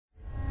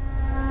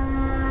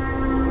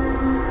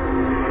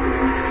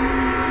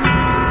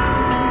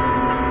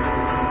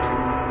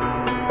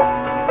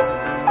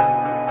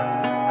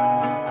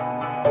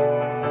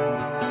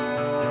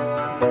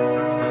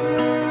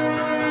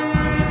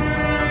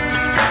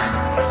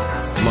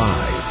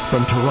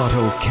From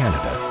Toronto,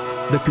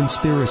 Canada, The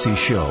Conspiracy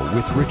Show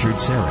with Richard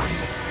Serra.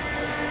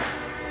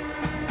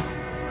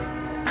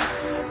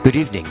 Good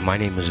evening. My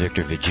name is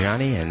Victor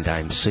Vigiani, and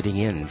I'm sitting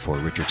in for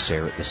Richard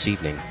Serra this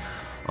evening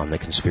on The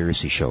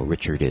Conspiracy Show.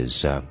 Richard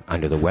is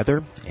under the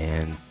weather,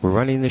 and we're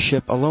running the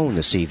ship alone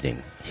this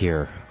evening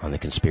here on The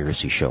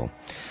Conspiracy Show.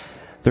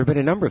 There have been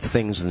a number of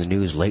things in the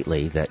news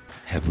lately that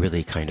have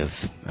really kind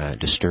of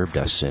disturbed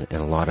us in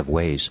a lot of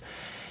ways.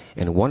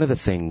 And one of the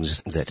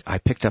things that I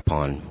picked up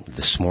on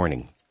this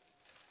morning,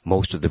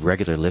 most of the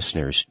regular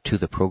listeners to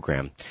the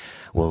program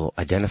will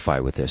identify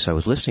with this. I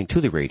was listening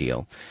to the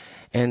radio,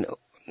 and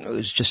I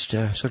was just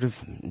sort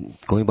of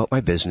going about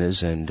my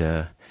business, and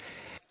on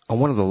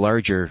one of the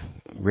larger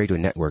radio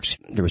networks,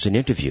 there was an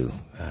interview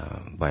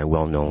by a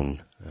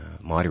well-known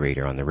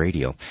moderator on the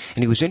radio,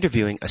 and he was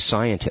interviewing a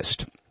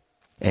scientist.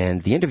 And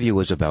the interview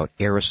was about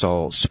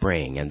aerosol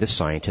spraying, and this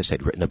scientist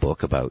had written a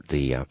book about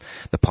the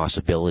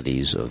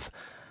possibilities of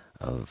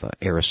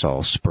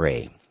aerosol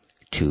spray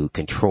to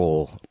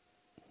control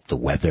the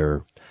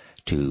weather,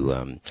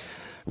 to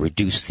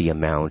reduce the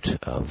amount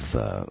of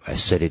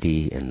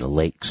acidity in the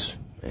lakes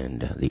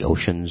and the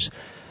oceans,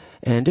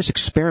 and just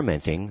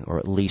experimenting, or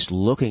at least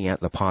looking at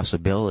the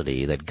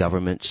possibility that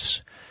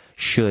governments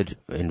should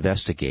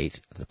investigate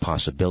the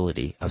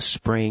possibility of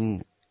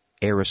spraying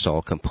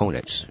aerosol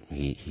components.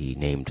 He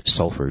named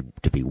sulfur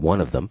to be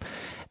one of them,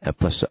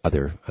 plus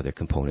other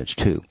components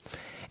too.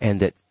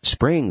 And that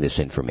spraying this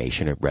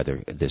information, or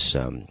rather this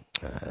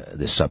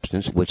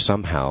substance, would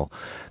somehow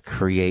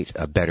create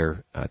a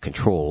better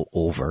control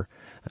over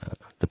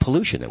the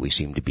pollution that we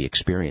seem to be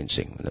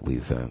experiencing, that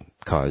we've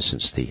caused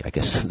since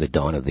the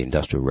dawn of the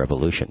Industrial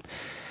Revolution.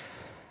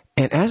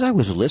 And as I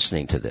was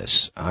listening to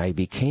this, I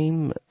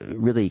became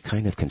really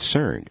kind of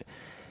concerned.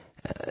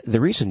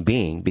 The reason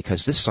being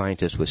because this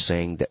scientist was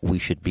saying that we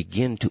should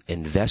begin to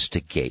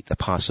investigate the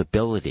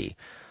possibility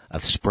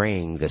of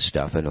spraying this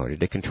stuff in order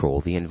to control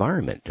the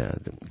environment,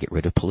 get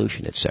rid of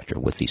pollution, etc.,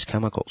 with these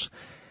chemicals.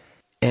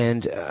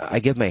 And I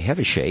give my head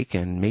a shake,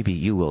 and maybe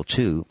you will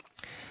too.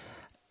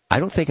 I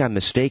don't think I'm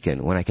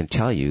mistaken when I can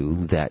tell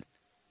you that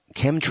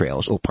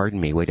chemtrails,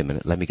 wait a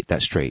minute, let me get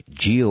that straight,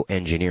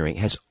 geoengineering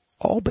has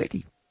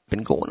already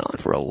been going on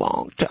for a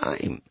long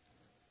time.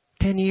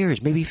 10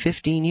 years, maybe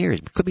 15 years,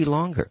 it could be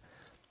longer.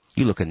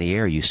 You look in the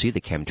air, you see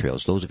the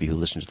chemtrails. Those of you who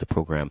listen to the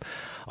program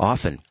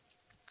often,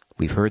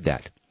 we've heard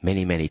that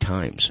many, many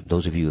times.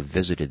 Those of you who have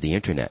visited the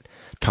internet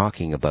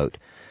talking about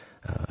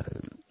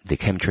the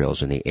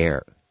chemtrails in the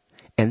air.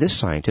 And this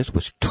scientist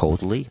was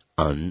totally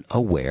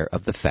unaware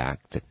of the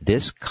fact that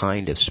this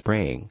kind of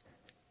spraying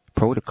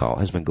protocol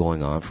has been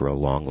going on for a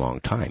long,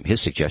 long time.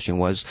 His suggestion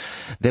was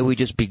that we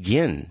just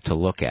begin to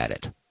look at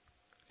it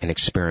and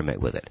experiment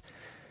with it.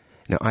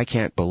 Now, I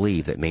can't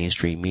believe that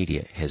mainstream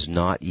media has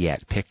not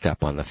yet picked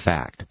up on the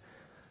fact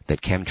that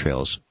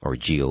chemtrails, or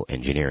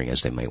geoengineering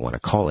as they might want to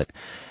call it,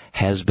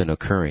 has been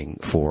occurring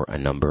for a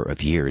number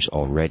of years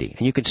already.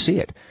 And you can see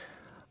it.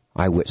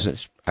 I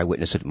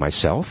witnessed it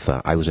myself.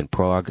 I was in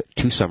Prague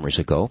 2 summers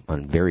ago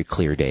on very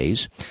clear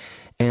days,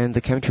 and the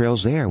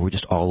chemtrails there were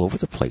just all over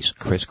the place,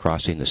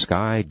 crisscrossing the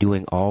sky,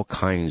 doing all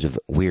kinds of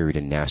weird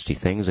and nasty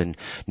things, and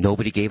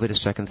nobody gave it a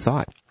second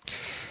thought.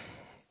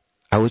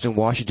 I was in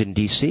Washington,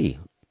 D.C.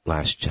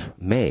 last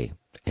May,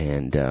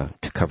 and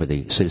to cover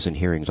the citizen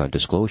hearings on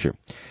disclosure,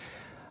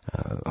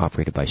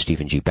 operated by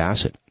Stephen G.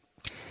 Bassett.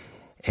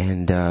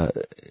 And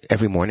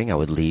every morning I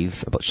would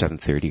leave about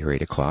 7:30 or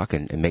 8 o'clock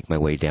and make my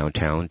way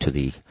downtown to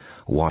the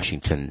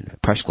Washington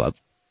Press Club.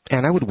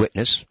 And I would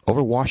witness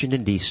over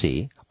Washington,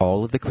 D.C.,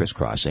 all of the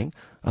crisscrossing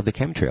of the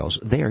chemtrails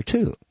there,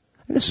 too.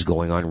 And this is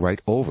going on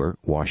right over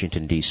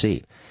Washington,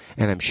 D.C.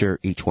 And I'm sure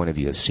each one of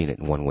you has seen it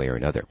in one way or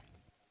another.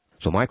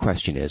 So my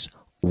question is,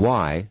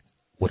 why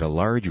would a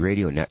large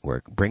radio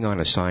network bring on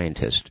a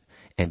scientist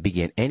and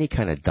begin any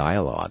kind of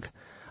dialogue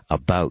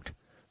about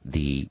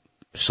the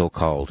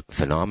so-called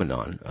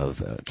phenomenon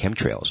of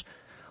chemtrails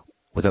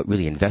without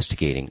really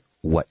investigating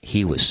what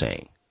he was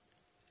saying?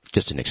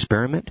 Just an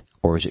experiment,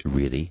 or is it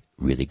really,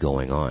 really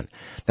going on?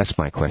 That's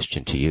my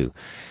question to you.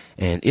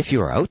 And if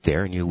you're out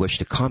there and you wish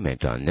to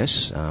comment on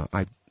this,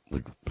 I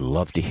would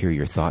love to hear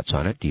your thoughts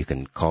on it. You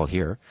can call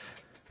here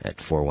at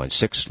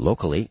 416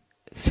 locally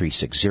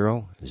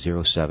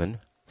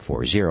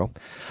 360-0740,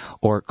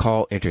 or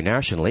call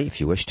internationally if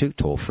you wish to,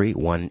 toll free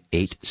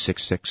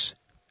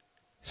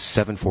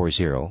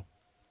 1-866-740-4740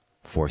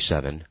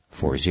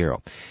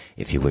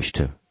 if you wish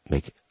to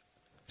make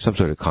some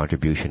sort of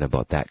contribution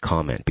about that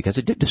comment, because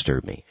it did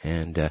disturb me.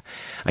 And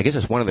I guess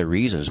it's one of the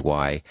reasons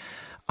why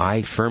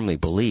I firmly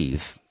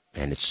believe,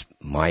 and it's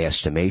my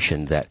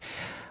estimation, that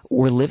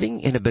we're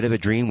living in a bit of a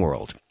dream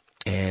world,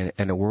 and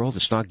a world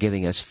that's not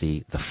giving us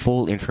the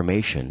full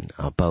information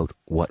about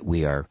what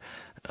we are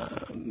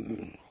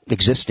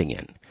existing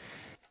in.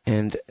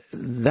 And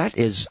that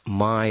is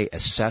my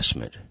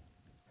assessment.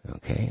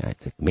 Okay,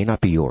 it may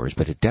not be yours,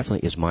 but it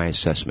definitely is my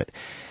assessment.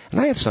 And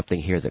I have something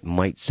here that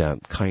might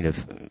kind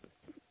of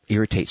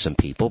irritate some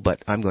people,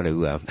 but I'm going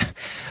to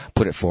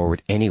put it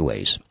forward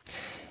anyways.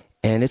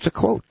 And it's a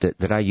quote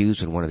that I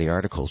used in one of the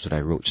articles that I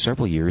wrote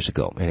several years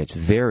ago, and it's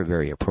very,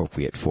 very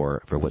appropriate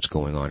for what's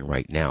going on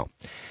right now.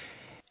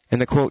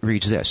 And the quote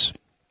reads this: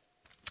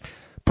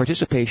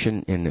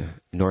 "Participation in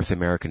North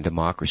American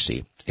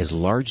democracy is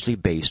largely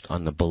based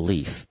on the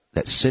belief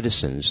that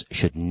citizens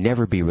should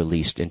never be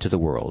released into the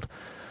world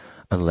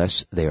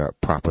unless they are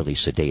properly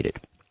sedated."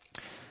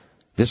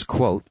 This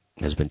quote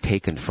has been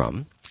taken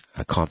from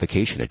a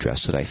convocation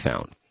address that I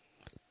found.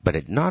 But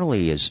it not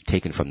only is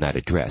taken from that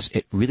address,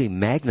 it really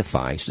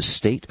magnifies the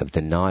state of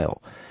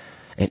denial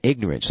and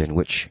ignorance in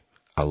which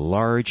a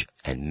large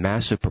and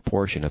massive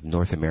proportion of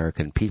North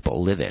American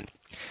people live in.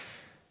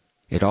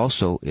 It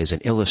also is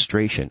an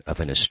illustration of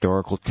an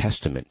historical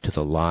testament to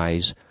the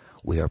lies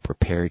we are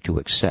prepared to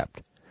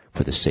accept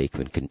for the sake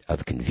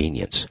of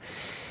convenience.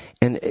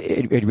 And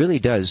it really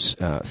does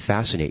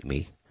fascinate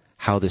me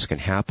how this can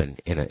happen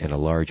in a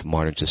large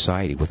modern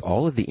society with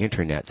all of the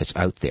internet that's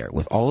out there,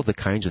 with all of the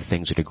kinds of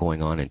things that are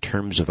going on in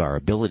terms of our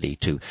ability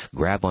to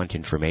grab onto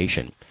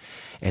information,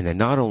 and then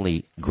not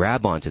only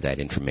grab onto that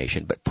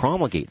information, but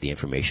promulgate the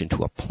information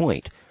to a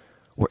point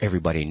where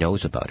everybody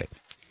knows about it.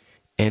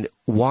 And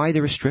why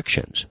the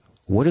restrictions?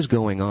 What is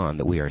going on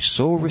that we are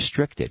so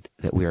restricted,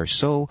 that we are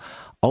so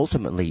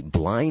ultimately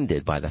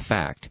blinded by the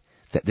fact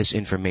that this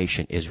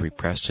information is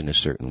repressed in a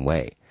certain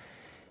way?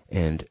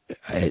 And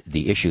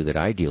the issue that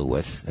I deal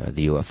with,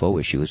 the UFO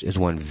issue, is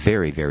one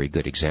very, very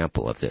good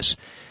example of this.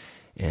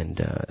 And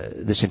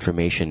this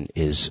information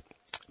is,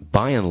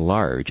 by and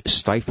large,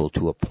 stifled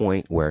to a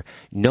point where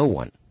no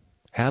one,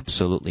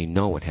 absolutely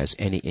no one, has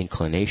any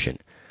inclination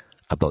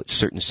about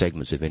certain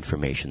segments of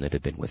information that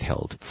have been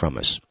withheld from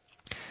us.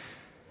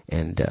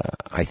 And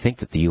I think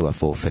that the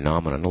UFO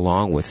phenomenon,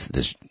 along with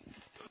this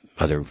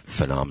other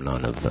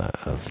phenomenon of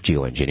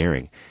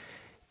geoengineering,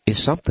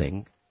 is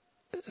something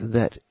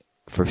that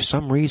for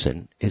some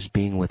reason is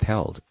being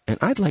withheld. And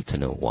I'd like to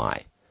know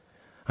why.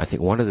 I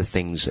think one of the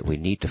things that we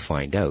need to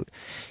find out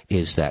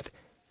is that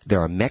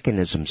there are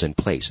mechanisms in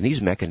place, and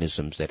these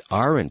mechanisms that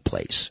are in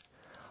place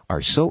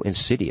are so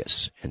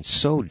insidious and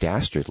so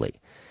dastardly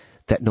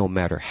that no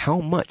matter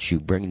how much you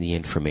bring the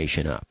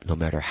information up, no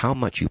matter how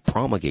much you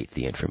promulgate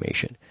the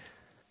information,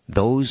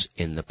 those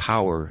in the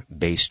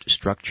power-based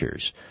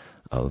structures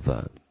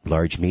of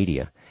large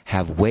media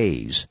have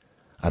ways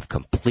of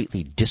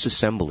completely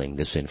disassembling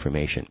this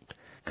information,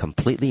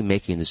 completely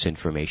making this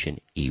information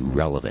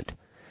irrelevant.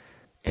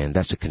 And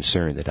that's a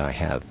concern that I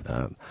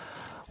have.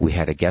 We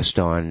had a guest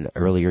on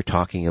earlier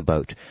talking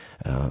about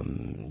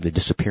the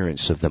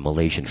disappearance of the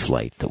Malaysian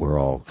flight that we're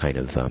all kind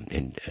of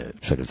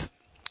sort of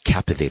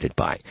captivated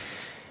by.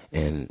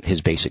 And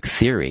his basic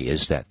theory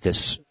is that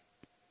this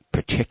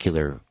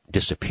particular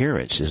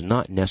disappearance is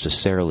not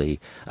necessarily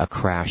a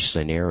crash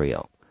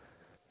scenario.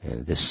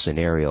 And this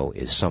scenario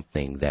is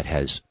something that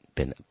has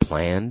been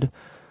planned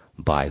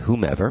by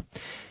whomever,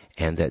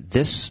 and that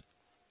this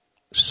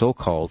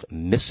so-called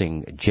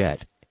missing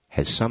jet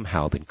has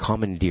somehow been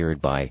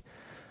commandeered by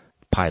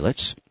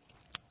pilots,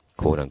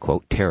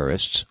 quote-unquote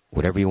terrorists,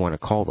 whatever you want to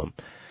call them,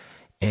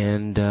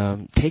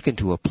 and taken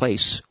to a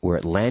place where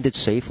it landed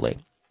safely.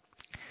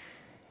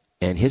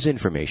 And his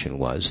information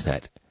was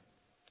that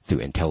through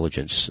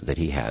intelligence that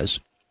he has,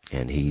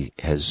 and he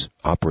has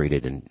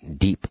operated in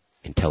deep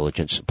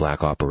intelligence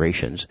black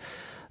operations,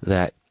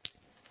 that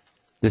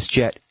this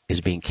jet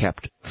is being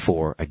kept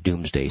for a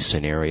doomsday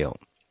scenario.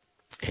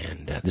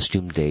 And this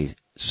doomsday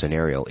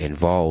scenario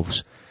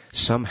involves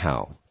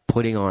somehow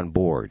putting on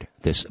board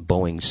this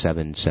Boeing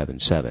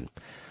 777,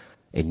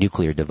 a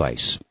nuclear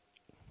device,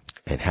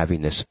 and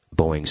having this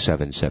Boeing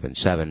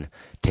 777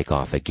 take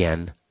off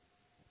again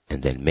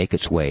and then make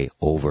its way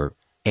over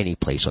any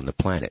place on the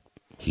planet.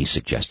 He's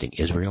suggesting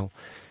Israel.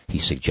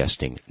 He's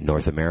suggesting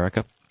North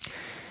America.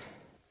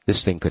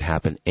 This thing could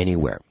happen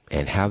anywhere,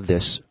 and have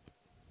this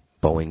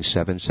Boeing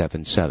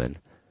 777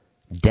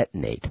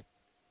 detonate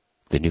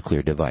the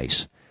nuclear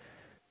device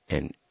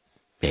and,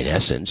 in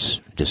essence,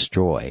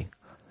 destroy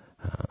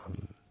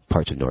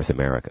parts of North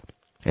America.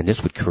 And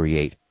this would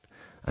create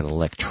an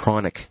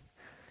electronic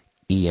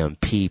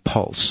EMP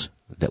pulse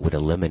that would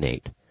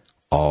eliminate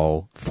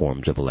all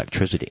forms of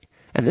electricity.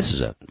 And this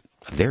is a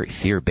very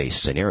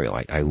fear-based scenario,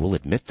 I will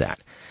admit that.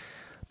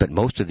 But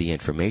most of the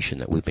information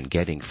that we've been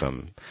getting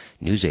from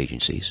news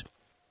agencies,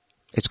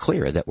 it's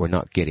clear that we're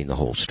not getting the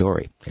whole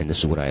story. And this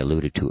is what I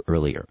alluded to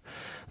earlier,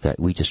 that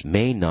we just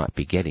may not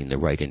be getting the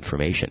right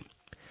information.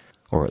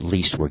 Or at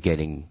least we're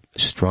getting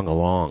strung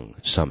along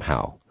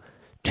somehow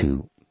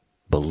to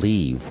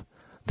believe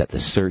that the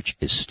search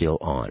is still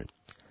on,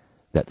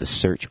 that the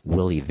search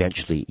will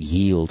eventually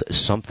yield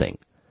something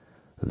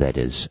that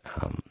is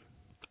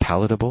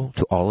palatable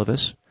to all of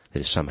us, that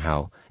is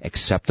somehow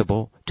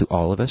acceptable to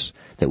all of us,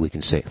 that we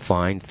can say,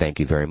 fine, thank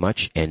you very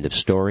much, end of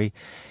story,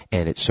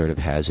 and it sort of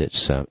has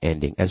its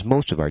ending, as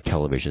most of our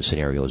television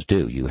scenarios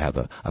do. You have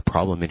a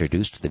problem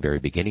introduced at the very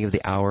beginning of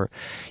the hour,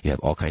 you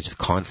have all kinds of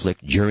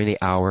conflict during the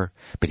hour,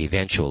 but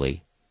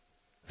eventually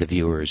the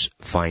viewers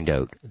find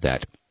out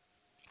that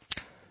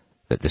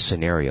the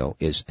scenario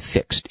is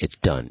fixed, it's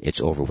done,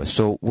 it's over with.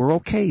 So we're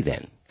okay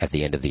then at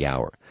the end of the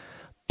hour.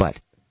 But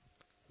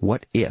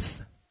what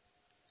if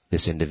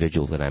this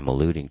individual that I'm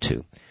alluding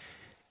to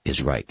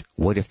is right?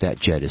 What if that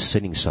jet is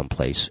sitting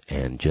someplace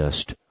and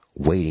just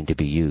waiting to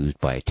be used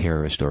by a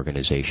terrorist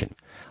organization?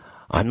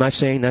 I'm not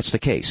saying that's the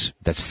case.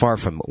 That's far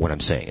from what I'm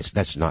saying.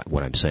 That's not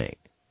what I'm saying.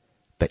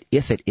 But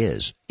if it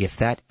is, if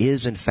that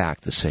is in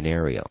fact the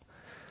scenario,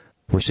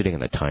 we're sitting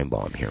on a time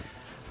bomb here.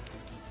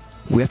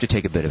 We have to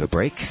take a bit of a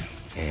break,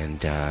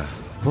 and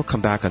we'll come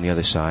back on the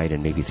other side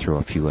and maybe throw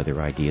a few other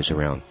ideas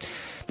around.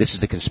 This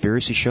is The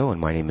Conspiracy Show,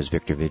 and my name is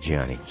Victor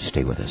Vigiani.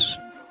 Stay with us.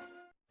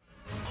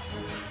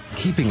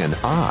 Keeping an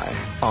eye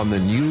on the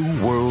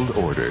New World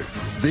Order.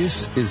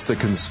 This is The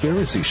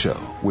Conspiracy Show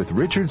with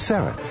Richard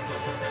Serra.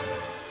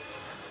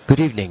 Good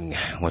evening,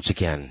 once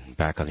again,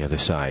 back on the other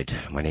side.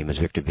 My name is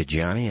Victor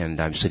Vigiani, and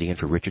I'm sitting in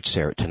for Richard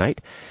Serra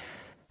tonight.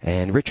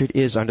 And Richard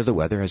is under the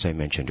weather, as I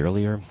mentioned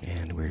earlier,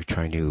 and we're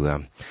trying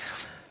to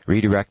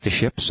redirect the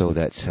ship so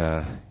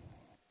that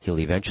he'll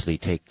eventually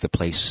take the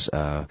place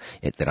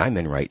that I'm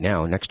in right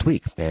now next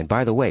week. And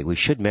by the way, we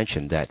should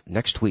mention that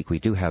next week we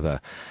do have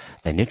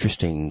an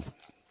interesting,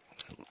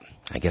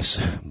 I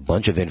guess,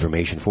 bunch of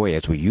information for you,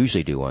 as we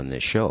usually do on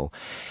this show.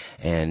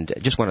 And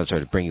just want to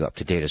sort of bring you up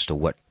to date as to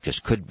what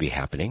just could be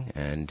happening,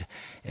 and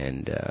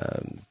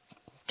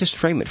just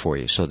frame it for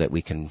you so that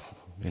we can,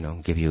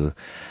 give you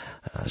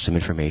some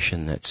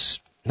information that's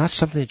not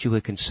something that you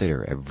would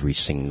consider every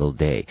single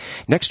day.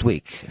 Next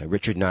week,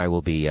 Richard and I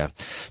will be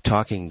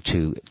talking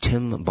to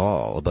Tim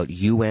Ball about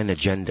UN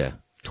Agenda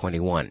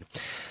 21.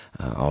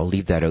 I'll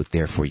leave that out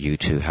there for you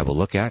to have a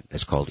look at.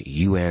 It's called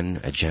UN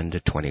Agenda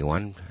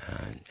 21,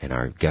 and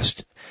our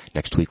guest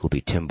next week will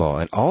be Tim Ball.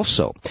 And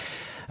also,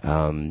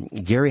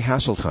 Gary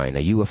Hasseltine,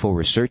 a UFO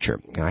researcher.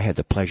 I had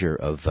the pleasure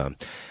of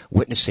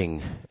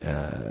witnessing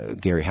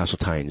Gary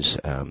Hasseltine's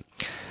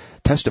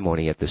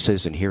testimony at the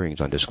citizen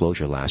hearings on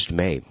disclosure last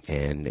May.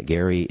 And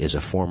Gary is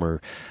a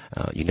former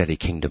United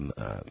Kingdom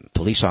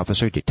police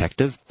officer,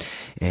 detective,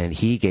 and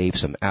he gave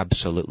some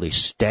absolutely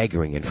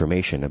staggering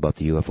information about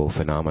the UFO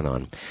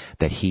phenomenon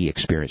that he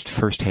experienced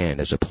firsthand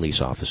as a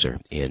police officer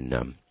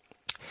in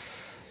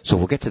So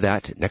we'll get to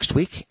that next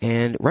week.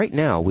 And right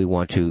now we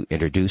want to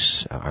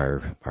introduce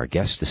our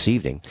guest this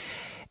evening.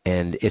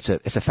 And it's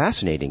a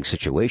fascinating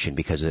situation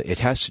because it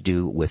has to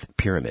do with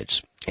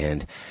pyramids.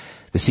 And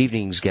this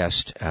evening's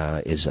guest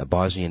is a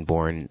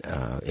Bosnian-born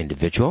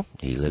individual.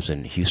 He lives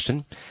in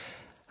Houston,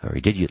 or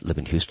he did live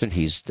in Houston.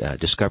 He's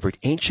discovered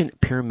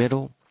ancient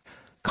pyramidal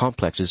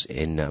complexes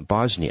in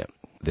Bosnia.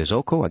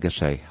 Visoko, I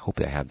guess I hope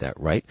I have that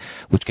right,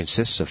 which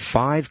consists of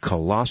 5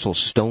 colossal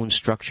stone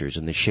structures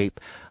in the shape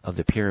of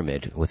the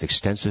pyramid with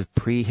extensive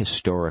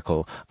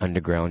prehistorical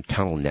underground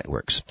tunnel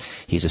networks.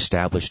 He's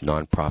established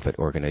non-profit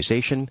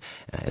organization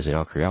as an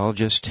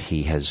archaeologist.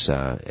 He has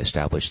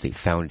established the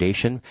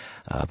Foundation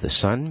of the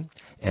Sun,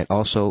 and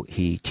also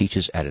he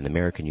teaches at an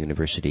American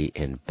university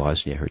in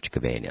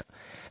Bosnia-Herzegovina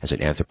as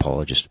an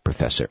anthropologist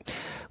professor.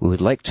 We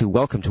would like to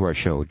welcome to our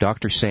show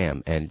Dr.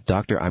 Sam. And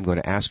Doctor, I'm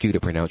going to ask you to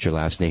pronounce your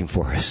last name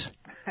for us.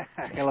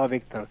 Hello,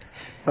 Victor.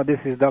 So this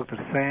is Dr.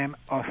 Sam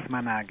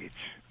Osmanagic.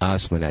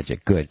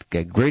 Osmanagic. Good.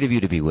 Great of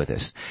you to be with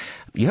us.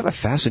 You have a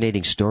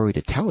fascinating story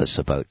to tell us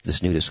about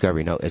this new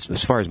discovery. Now,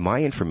 as far as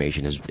my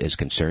information is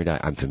concerned,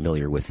 I'm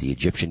familiar with the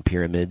Egyptian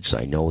pyramids.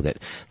 I know that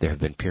there have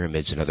been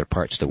pyramids in other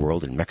parts of the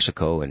world, in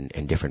Mexico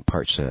and different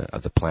parts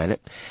of the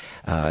planet.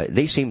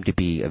 They seem to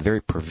be a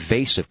very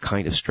pervasive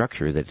kind of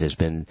structure that has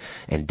been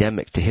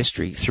endemic to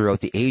history throughout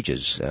the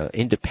ages,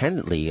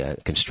 independently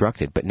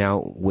constructed. But now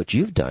what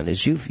you've done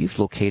is you've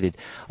located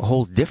a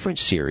whole different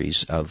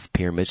series of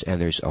pyramids,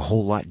 and there's a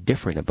whole lot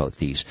different about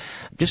these.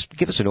 Just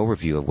give us an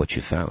overview of what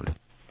you found.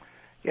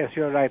 Yes,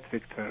 you're right,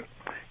 Victor.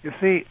 You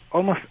see,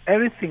 almost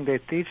everything they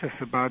teach us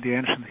about the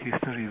ancient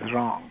history is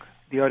wrong.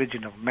 The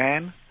origin of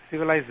man,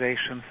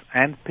 civilizations,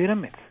 and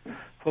pyramids.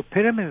 For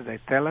pyramids, they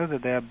tell us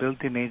that they are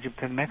built in Egypt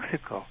and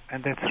Mexico,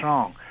 and that's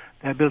wrong.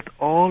 They are built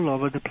all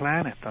over the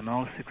planet, on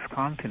all 6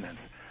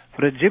 continents.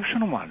 For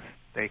Egyptian ones,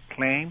 they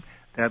claim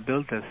they are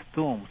built as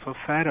tombs of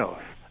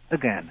pharaohs.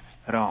 Again,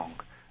 wrong.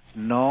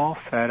 No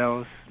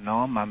pharaohs,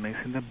 no mummies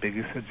in the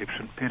biggest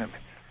Egyptian pyramids.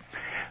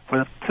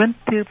 For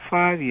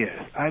 25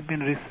 years, I've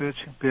been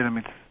researching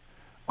pyramids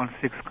on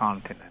 6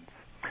 continents.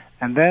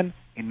 And then,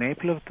 in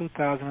April of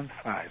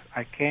 2005,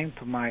 I came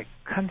to my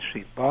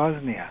country,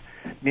 Bosnia,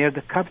 near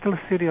the capital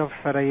city of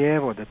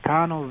Sarajevo, the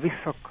town of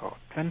Visoko,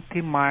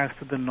 20 miles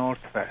to the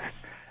northwest.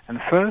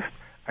 And first,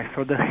 I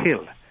saw the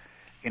hill,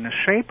 in the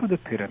shape of the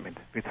pyramid,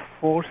 with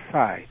 4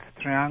 sides,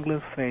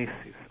 triangular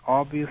faces,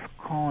 obvious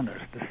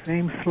corners, the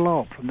same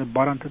slope from the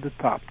bottom to the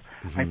top.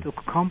 Mm-hmm. I took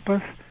a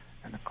compass,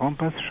 and the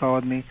compass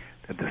showed me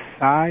that the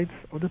sides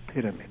of the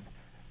pyramid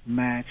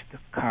matched the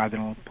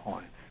cardinal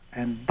points.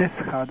 And that's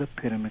how the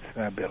pyramids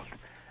were built.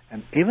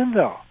 And even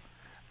though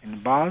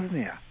in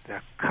Bosnia they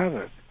are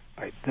covered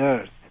by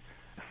dirt,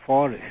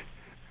 forests,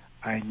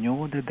 I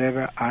knew that they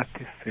were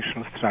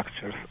artificial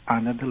structures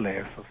under the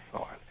layers of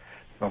soil.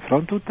 So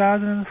from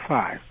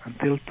 2005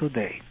 until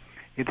today,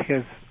 it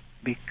has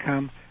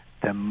become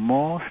the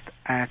most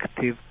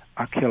active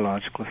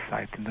archaeological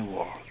site in the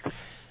world.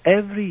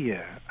 every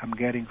year I'm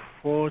getting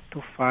 400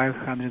 to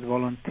 500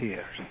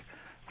 volunteers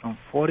from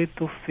 40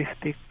 to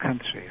 50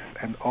 countries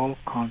and all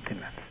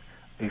continents.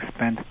 We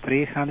spent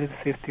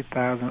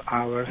 350,000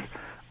 hours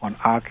on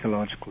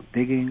archaeological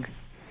digging,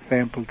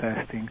 sample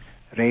testing,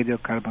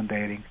 radiocarbon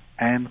dating,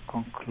 and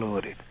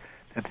concluded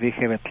that we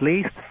have at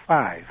least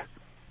 5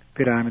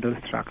 pyramidal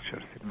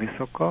structures in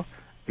Visoko,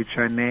 which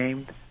I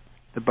named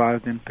the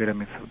Bosnian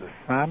Pyramids of the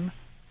Sun,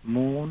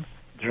 Moon,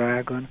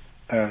 Dragon,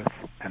 Earth,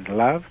 and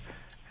Love,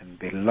 and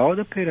below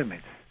the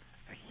pyramids,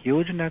 a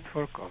huge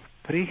network of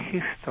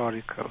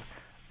prehistorical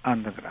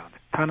underground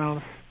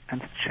tunnels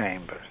and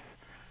chambers.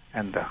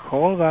 And the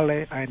whole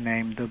valley I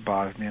named the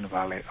Bosnian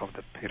Valley of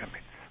the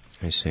Pyramids.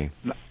 I see.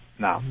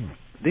 Now,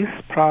 this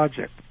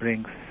project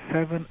brings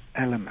 7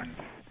 elements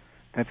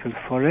that will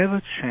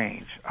forever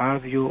change our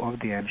view of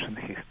the ancient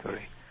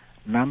history.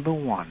 Number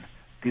 1,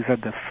 these are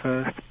the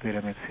first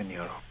pyramids in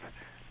Europe.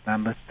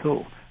 Number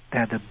 2, they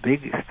are the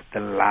biggest,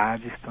 the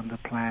largest on the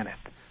planet.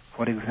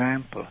 For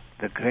example,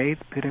 the Great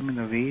Pyramid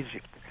of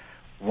Egypt,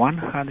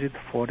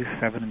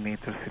 147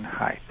 meters in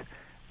height.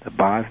 The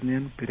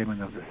Bosnian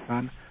Pyramid of the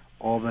Sun,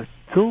 over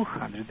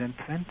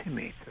 220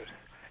 meters.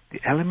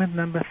 The element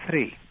number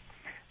 3,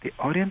 the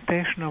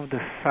orientation of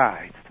the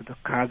sides to the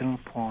cardinal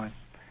point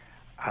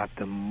are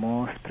the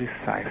most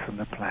precise on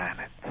the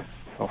planet.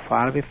 So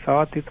far we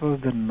thought it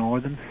was the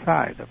northern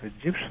side of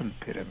Egyptian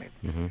pyramid,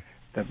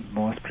 the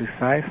most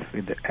precise,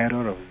 with the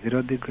error of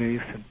 0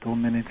 degrees and 2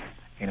 minutes.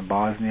 In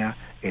Bosnia,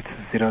 it's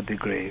 0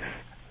 degrees,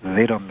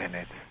 0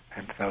 minutes,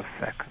 and 12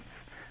 seconds.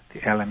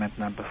 The element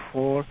number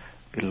 4,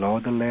 below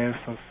the layers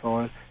of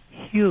soil,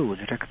 huge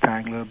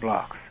rectangular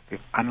blocks.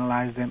 We've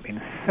analyzed them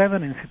in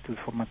 7 institutes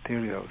for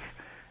materials.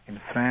 In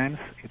France,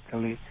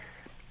 Italy,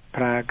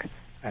 Prague,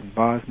 and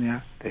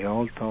Bosnia, they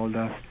all told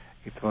us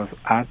it was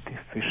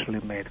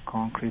artificially made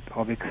concrete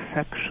of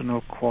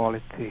exceptional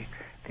quality.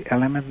 The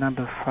element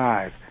number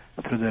 5,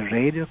 through the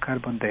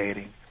radiocarbon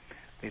dating,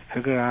 they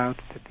figure out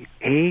that the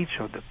age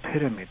of the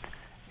pyramid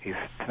is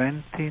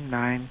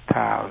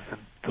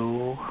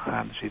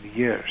 29,200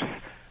 years,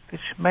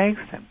 which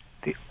makes them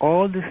the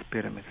oldest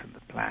pyramids on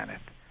the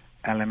planet.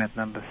 Element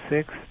number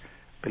 6,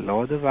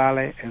 below the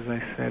valley, as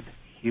I said,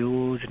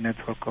 huge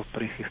network of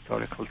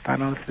prehistorical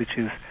tunnels, which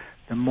is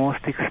the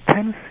most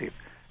extensive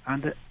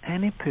under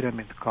any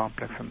pyramid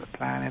complex on the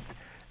planet.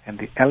 And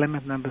the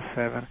element number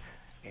 7,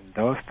 in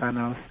those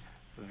tunnels,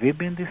 we've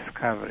been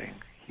discovering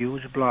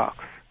huge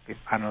blocks. We've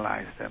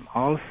analyzed them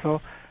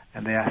also,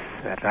 and they are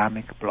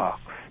ceramic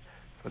blocks.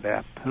 So they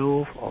are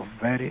proof of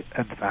very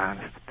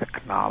advanced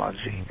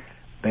technology.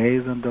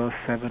 Based on those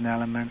 7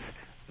 elements,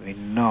 we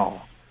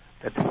know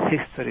that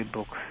history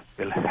books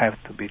will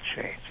have to be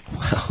changed.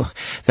 Wow,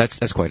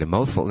 that's quite a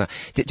mouthful. Now,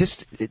 I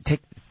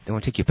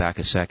want to take you back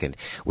a second.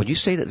 When you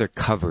say that they're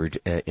covered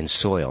in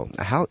soil,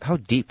 how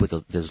deep would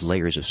those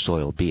layers of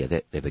soil be?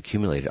 They've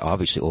accumulated,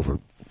 obviously, over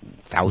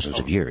thousands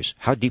of years.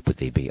 How deep would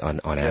they be on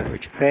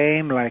average?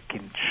 Same like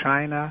in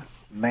China,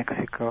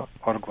 Mexico,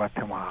 or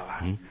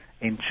Guatemala.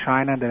 In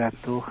China, there are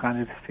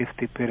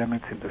 250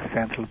 pyramids in the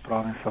central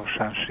province of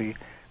Shanxi,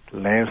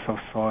 layers of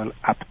soil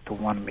up to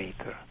 1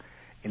 meter.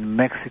 In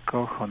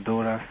Mexico,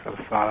 Honduras, El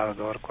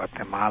Salvador,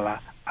 Guatemala,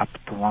 up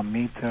to 1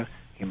 meter.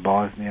 In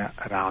Bosnia,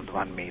 around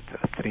 1 meter,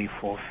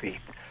 3-4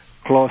 feet.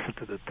 Closer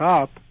to the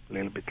top, a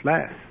little bit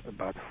less,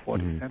 about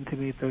 40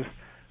 centimeters.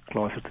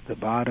 Closer to the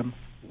bottom,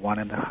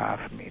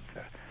 1.5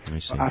 meter.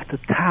 So after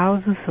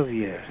thousands of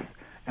years,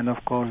 and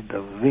of course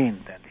the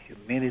wind and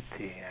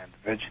humidity and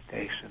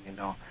vegetation,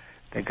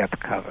 they got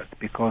covered,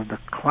 because the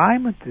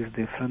climate is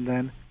different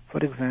than,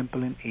 for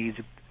example, in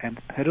Egypt and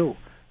Peru,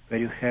 where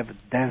you have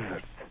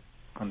desert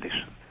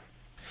conditions.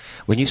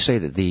 When you say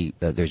that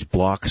there's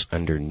blocks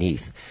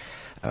underneath,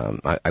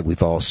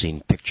 we've all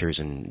seen pictures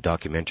and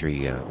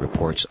documentary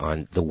reports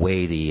on the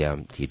way the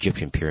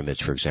Egyptian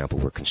pyramids, for example,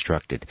 were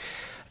constructed.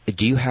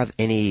 Do you have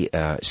any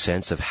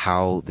sense of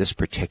how this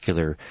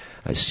particular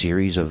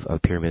series of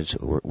pyramids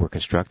were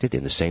constructed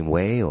in the same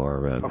way,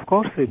 or? Of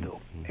course we do.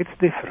 It's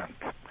different.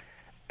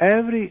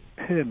 Every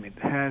pyramid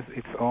has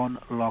its own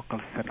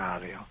local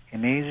scenario.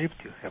 In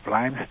Egypt, you have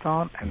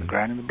limestone and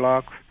granite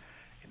blocks.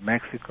 In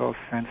Mexico,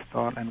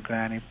 sandstone and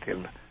granite.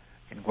 In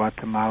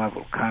Guatemala,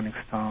 volcanic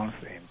stones.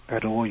 In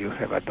Peru, you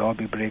have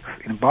adobe bricks.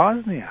 In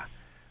Bosnia,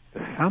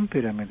 the Sun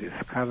Pyramid is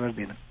covered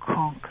in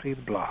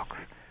concrete blocks.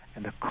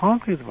 And the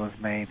concrete was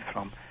made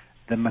from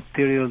the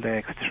material they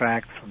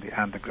extract from the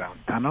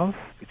underground tunnels,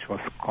 which was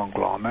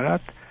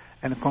conglomerate.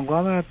 And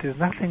conglomerate is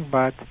nothing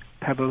but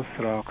pebbles,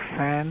 rocks,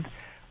 sand.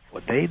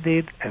 What they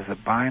did as a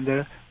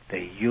binder,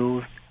 they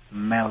used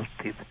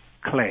melted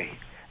clay.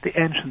 The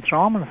ancient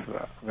Romans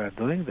were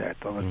doing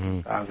that over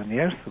 2,000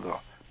 years ago,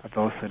 but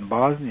also in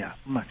Bosnia,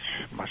 much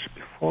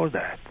before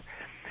that.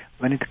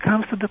 When it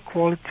comes to the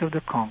quality of the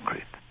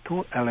concrete,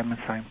 2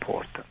 elements are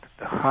important: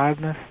 the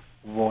hardness,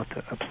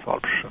 water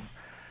absorption.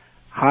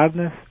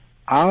 Hardness,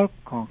 our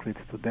concrete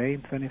today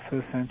in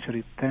 21st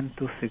century, 10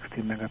 to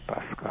 60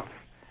 megapascals.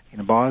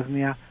 In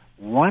Bosnia,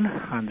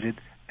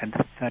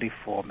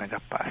 134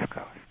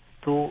 megapascals,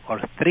 2 or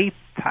 3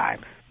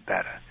 times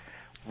better.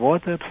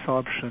 Water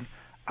absorption,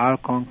 our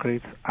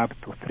concrete up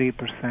to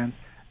 3%,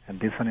 and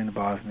this one in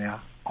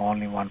Bosnia,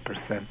 only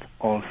 1%,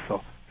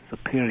 also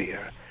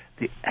superior.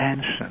 The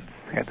ancients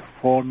had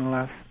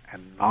formulas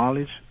and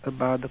knowledge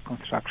about the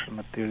construction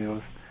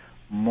materials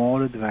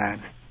more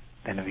advanced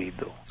than we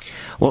do.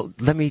 Well,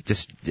 let me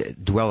just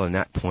dwell on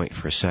that point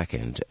for a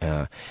second.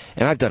 And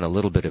I've done a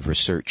little bit of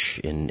research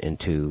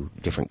into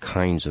different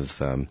kinds of,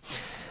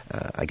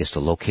 the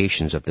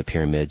locations of the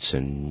pyramids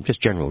and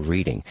just general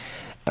reading.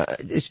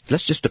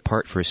 Let's just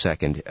depart for a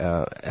second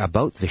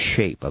about the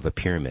shape of a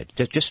pyramid.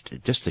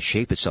 Just the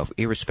shape itself,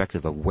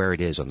 irrespective of where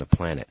it is on the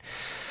planet.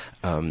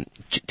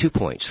 2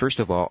 points. First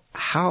of all,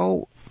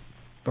 how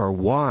or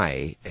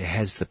why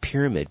has the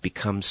pyramid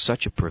become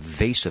such a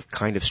pervasive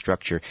kind of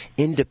structure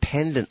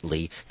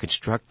independently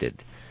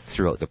constructed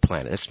throughout the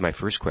planet? That's my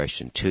first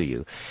question to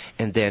you.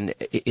 And then,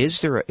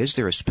 is there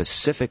a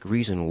specific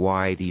reason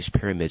why these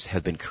pyramids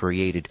have been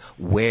created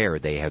where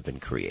they have been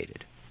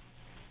created?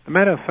 As a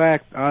matter of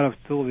fact, out of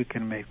two we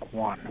can make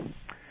one.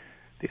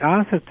 The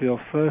answer to your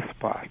first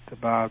part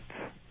about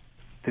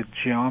the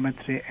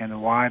geometry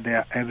and why they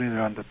are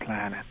everywhere on the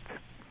planet.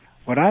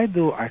 What I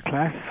do, I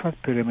classify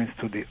pyramids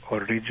to the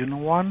original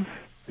ones,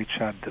 which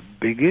are the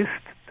biggest,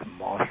 the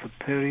most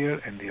superior,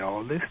 and the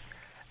oldest,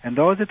 and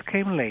those that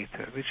came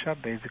later, which are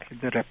basically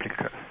the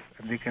replicas.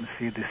 And we can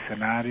see this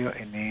scenario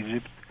in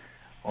Egypt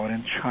or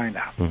in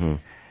China. Mm-hmm.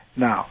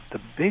 Now, the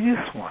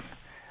biggest one,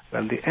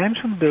 well, the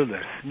ancient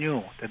builders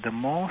knew that the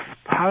most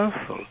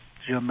powerful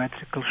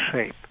geometrical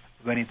shape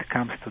when it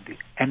comes to the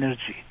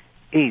energy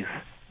is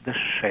the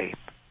shape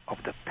of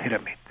the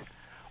pyramid.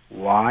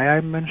 Why I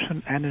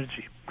mention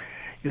energy?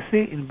 You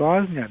see, in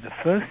Bosnia, the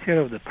first year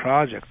of the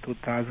project,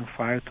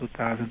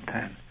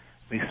 2005-2010,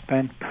 we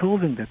spent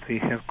proving that we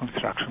have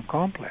construction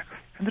complex.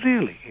 And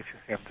really, if you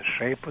have the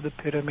shape of the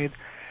pyramid,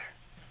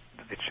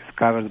 which is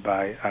covered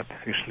by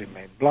artificially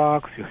made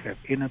blocks, you have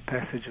inner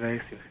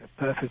passageways, you have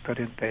perfect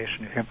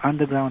orientation, you have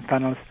underground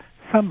tunnels,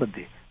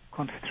 somebody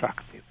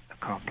constructed the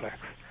complex.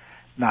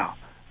 Now,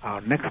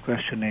 our next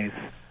question is,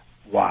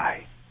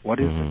 why? What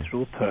is the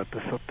true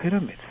purpose of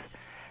pyramids?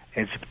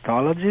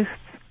 Egyptologists,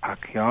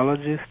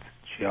 archaeologists,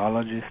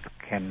 geologists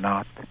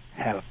cannot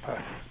help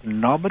us.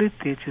 Nobody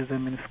teaches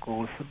them in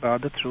schools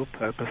about the true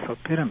purpose of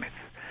pyramids.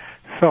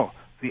 So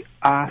we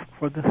ask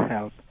for the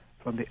help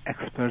from the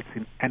experts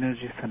in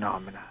energy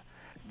phenomena,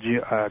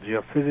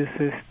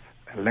 geophysicists,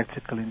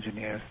 electrical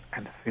engineers,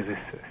 and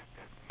physicists.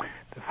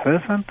 The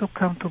first one to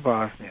come to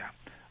Bosnia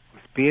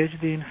was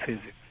PhD in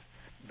physics,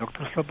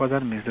 Dr.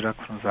 Slobodan Mizrak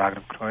from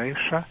Zagreb,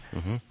 Croatia,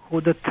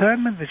 who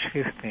determined with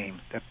his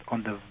team that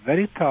on the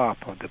very top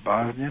of the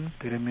Bosnian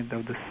Pyramid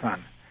of the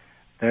Sun,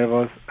 there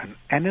was an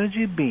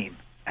energy beam,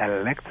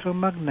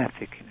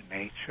 electromagnetic in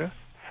nature,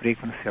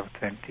 frequency of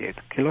 28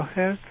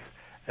 kilohertz,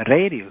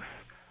 radius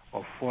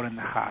of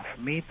 4.5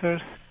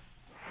 meters,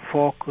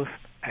 focused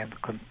and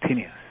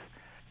continuous.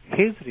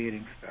 His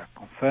readings were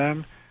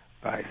confirmed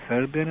by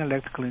Serbian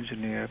electrical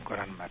engineer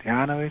Goran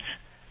Marjanovic,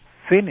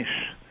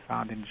 Finnish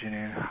sound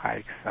engineer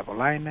Haik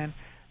Savolainen,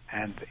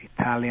 and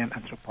Italian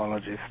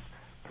anthropologist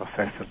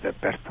Professor De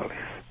Bertolis.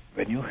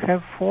 When you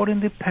have 4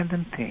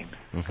 independent teams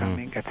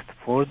coming at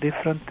 4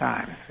 different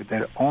times with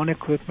their own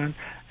equipment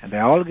and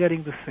they're all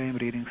getting the same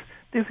readings,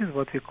 this is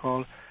what we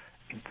call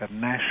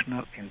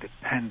international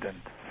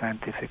independent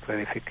scientific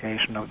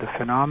verification of the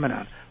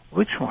phenomenon.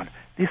 Which one?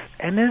 This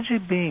energy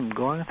beam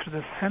going through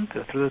the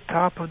center, through the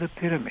top of the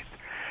pyramid.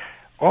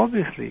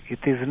 Obviously, it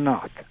is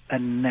not a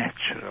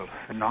natural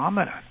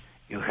phenomenon.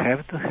 You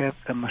have to have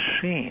a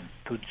machine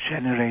to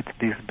generate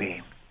this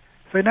beam.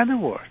 So in other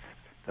words,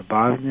 the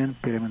Bosnian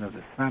Pyramid of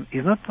the Sun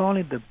is not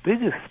only the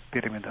biggest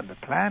pyramid on the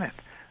planet,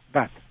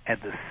 but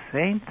at the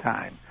same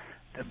time,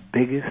 the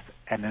biggest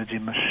energy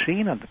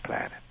machine on the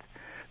planet.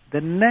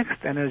 The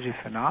next energy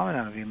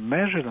phenomenon we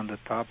measured on the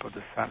top of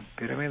the Sun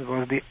pyramid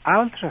was the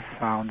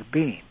ultrasound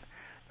beam.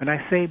 When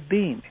I say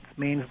beam, it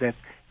means that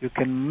you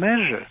can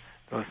measure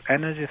those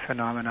energy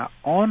phenomena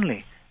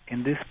only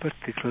in this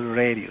particular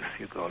radius.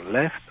 You go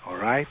left or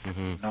right,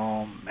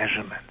 no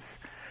measurements.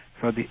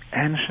 So the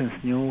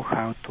ancients knew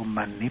how to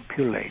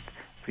manipulate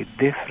with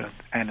different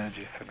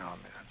energy phenomena.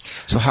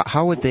 So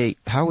how would the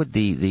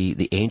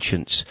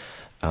ancients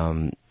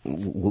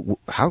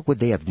how would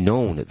they have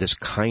known that this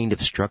kind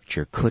of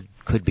structure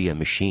could be a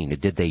machine?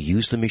 Did they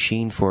use the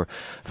machine for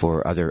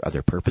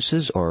other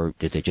purposes, or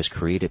did they just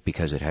create it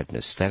because it had an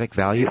aesthetic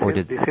value?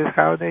 This is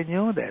how they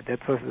knew that.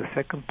 That was the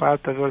second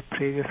part of your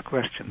previous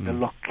question. The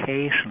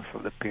locations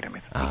of the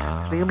pyramids.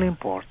 Extremely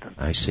important.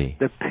 I see.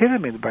 The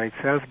pyramid by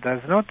itself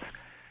does not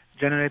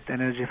generate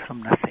energy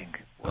from nothing.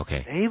 What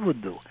they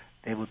would do,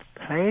 they would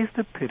place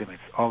the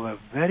pyramids over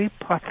very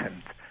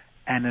potent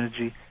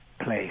energy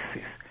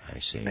places. I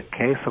see. In the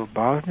case of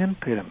Bosnian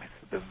pyramids,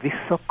 the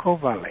Visoko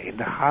Valley in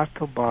the heart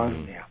of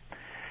Bosnia,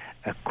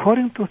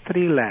 according to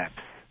 3 labs,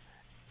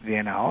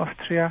 Vienna,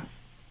 Austria,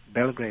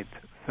 Belgrade,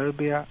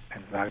 Serbia,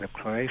 and Zagreb,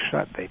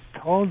 Croatia, they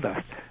told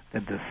us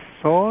that the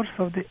source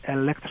of the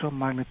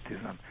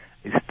electromagnetism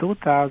is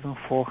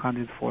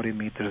 2,440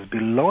 meters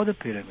below the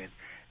pyramid,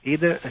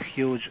 either a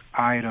huge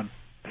iron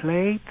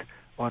plate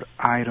or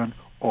iron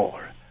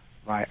ore.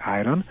 Why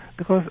iron?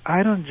 Because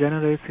iron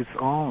generates its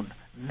own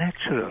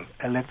natural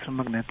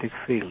electromagnetic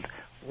field.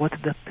 What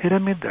the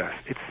pyramid does,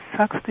 it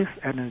sucks this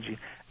energy,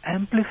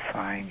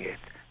 amplifying it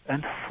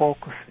and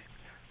focusing.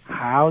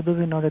 How do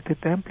we know that it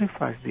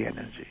amplifies the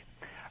energy?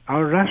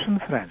 Our Russian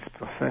friends,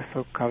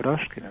 Professor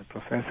Kavroshkin and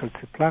Professor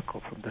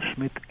Tsiplakov from the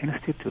Schmidt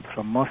Institute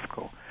from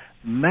Moscow,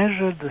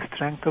 measured the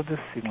strength of the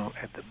signal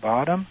at the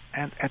bottom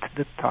and at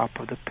the top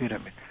of the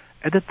pyramid.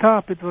 At the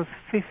top, it was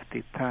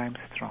 50 times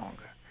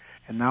stronger.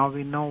 And now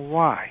we know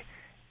why.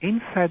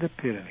 Inside the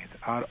pyramid,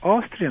 our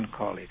Austrian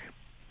colleague,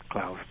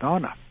 Klaus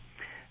Donner,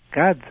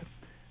 got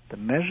the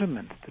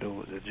measurement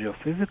through the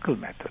geophysical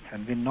methods,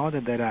 and we know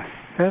that there are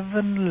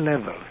 7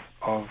 levels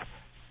of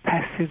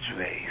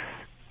passageways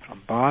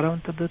from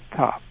bottom to the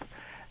top,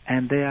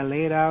 and they are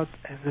laid out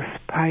as a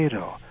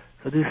spiral.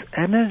 So this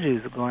energy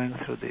is going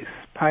through this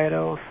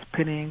spiral,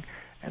 spinning,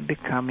 and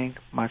becoming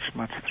much,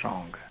 much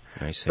stronger.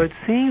 I see. So it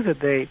seems that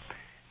they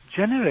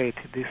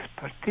generated this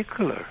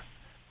particular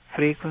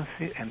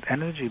frequency and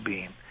energy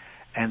beam,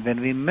 and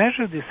when we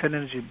measure this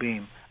energy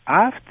beam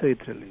after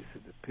it releases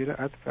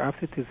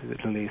after it is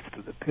released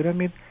to the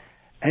pyramid,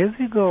 as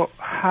we go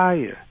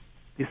higher,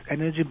 this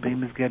energy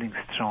beam is getting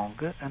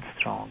stronger and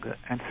stronger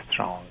and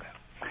stronger.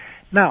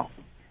 Now,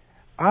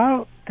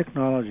 our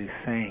technology is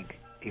saying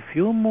if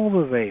you move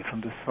away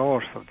from the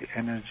source of the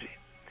energy,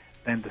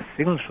 then the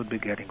signal should be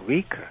getting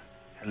weaker.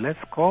 And let's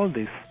call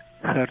this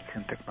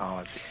Hertzian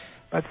technology.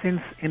 But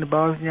since in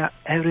Bosnia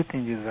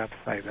everything is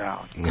upside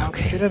down,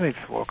 okay,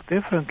 pyramids work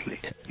differently.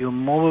 You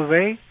move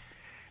away,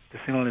 the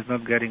signal is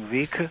not getting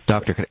weaker.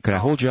 Doctor, could I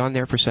hold you on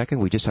there for a second?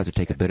 We just have to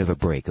take a bit of a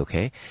break,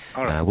 okay?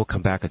 All right. We'll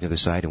come back on the other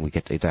side,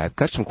 and I've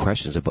got some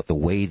questions about the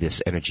way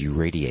this energy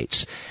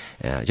radiates.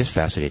 Just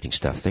fascinating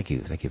stuff. Thank you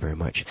very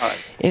much. All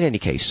right. In any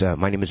case,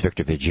 my name is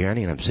Victor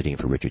Vigiani, and I'm sitting in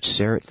for Richard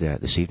Serrett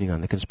this evening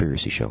on The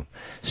Conspiracy Show.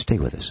 Stay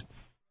with us.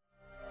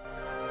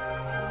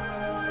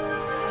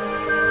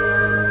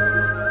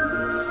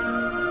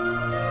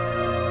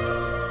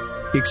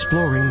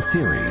 Exploring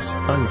theories,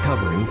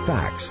 uncovering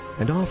facts,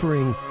 and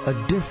offering a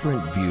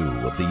different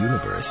view of the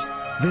universe.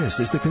 This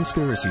is The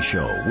Conspiracy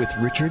Show with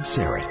Richard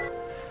Serrett.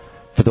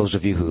 For those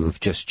of you who've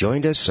just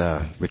joined us,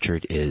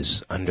 Richard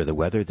is under the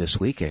weather this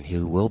week, and he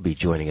will be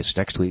joining us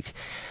next week.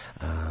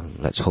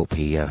 Let's hope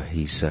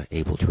he's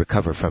able to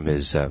recover from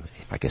his,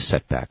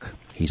 setback.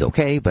 He's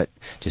okay, but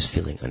just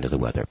feeling under the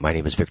weather. My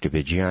name is Victor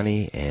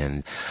Vigiani,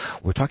 and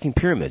we're talking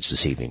pyramids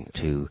this evening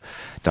to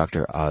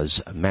Dr.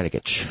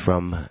 Osmanagich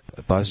from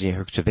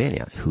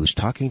Bosnia-Herzegovina, who's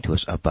talking to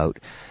us about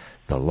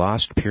the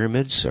lost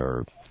pyramids,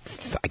 or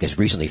I guess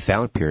recently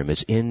found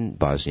pyramids in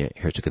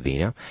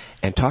Bosnia-Herzegovina,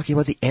 and talking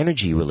about the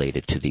energy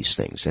related to these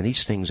things. And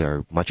these things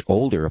are much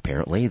older,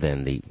 apparently,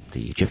 than the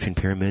Egyptian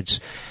pyramids.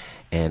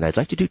 And I'd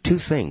like to do 2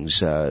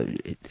 things,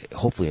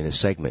 hopefully in this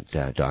segment,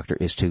 Doctor,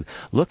 is to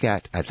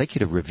I'd like you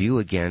to review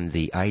again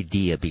the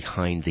idea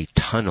behind the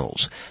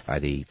tunnels. Are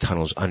the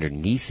tunnels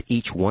underneath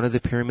each one of the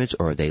pyramids,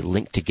 or are they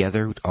linked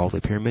together, all the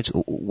pyramids?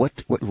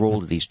 What role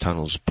do these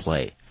tunnels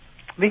play?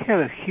 We have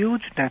a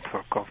huge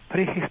network of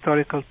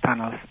prehistorical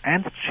tunnels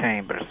and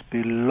chambers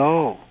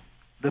below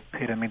the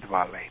Pyramid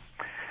Valley.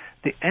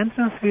 The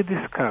entrance we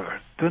discovered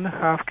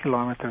 2.5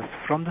 kilometers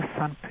from the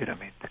Sun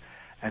Pyramid,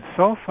 and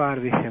so far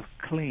we have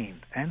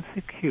cleaned and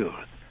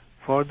secured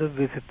for the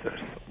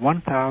visitors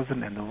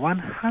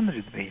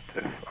 1,100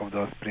 meters of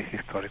those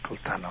prehistorical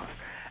tunnels.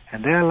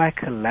 And they are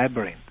like a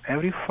labyrinth.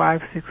 Every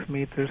 5-6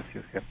 meters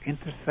you have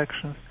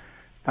intersections,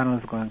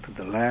 tunnels going to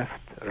the left,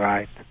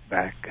 right,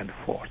 back, and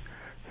forth.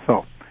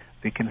 So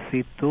we can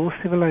see 2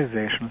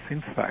 civilizations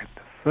inside.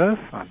 The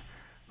first one,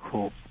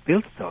 who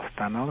built those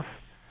tunnels,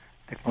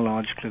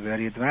 technologically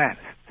very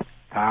advanced.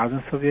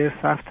 Thousands of years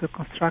after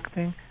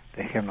constructing,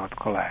 they have not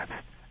collapsed.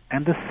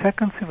 And the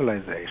second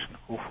civilization,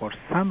 who for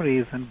some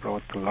reason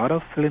brought a lot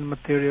of fill-in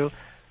material,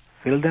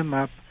 filled them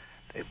up,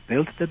 they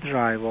built the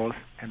dry walls,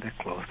 and they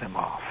closed them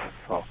off.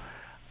 So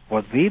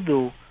what we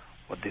do,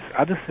 what this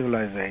other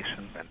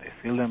civilization, when they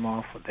fill them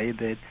off, what they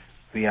did,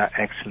 we are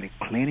actually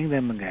cleaning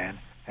them again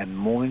and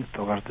moving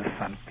towards the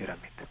Sun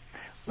Pyramid.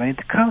 When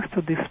it comes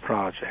to this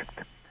project,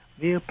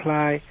 we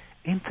apply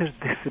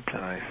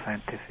interdisciplinary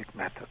scientific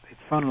method.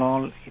 It's not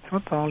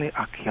only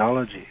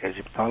archaeology,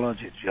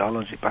 Egyptology,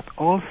 geology, but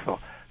also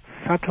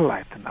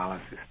satellite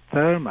analysis,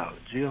 thermal,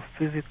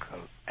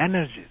 geophysical,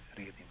 energy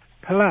readings.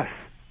 Plus,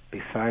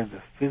 besides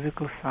the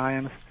physical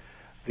science,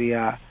 we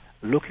are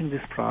looking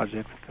this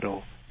project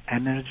through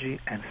energy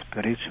and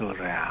spiritual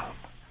realm.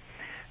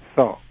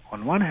 So,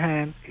 on one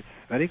hand, it's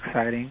very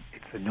exciting,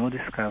 it's a new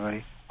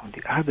discovery. On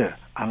the other,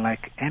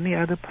 unlike any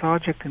other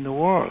project in the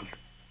world,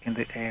 in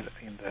the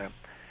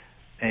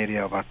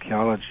area of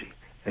archaeology,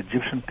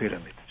 Egyptian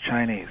pyramids,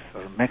 Chinese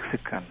or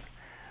Mexican,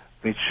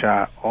 which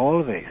are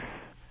always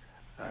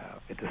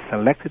with the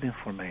selected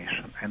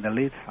information and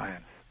elite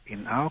science.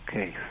 In our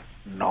case,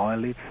 no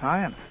elite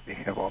science. We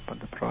have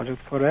opened the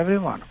project for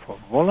everyone, for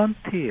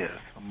volunteers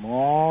from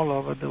all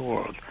over the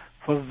world,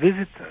 for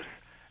visitors,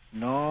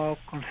 no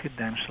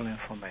confidential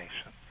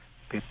information.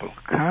 people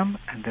come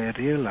and they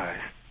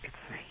realize it's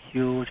a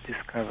huge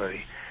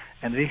discovery.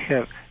 And we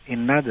have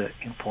another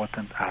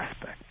important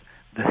aspect,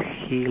 the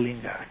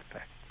healing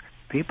aspect.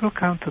 People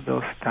come to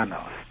those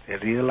tunnels, they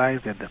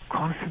realize that the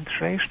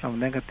concentration of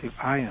negative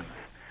ions,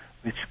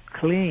 which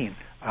clean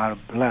our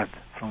blood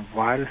from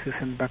viruses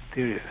and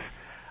bacteria,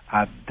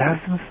 are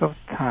dozens of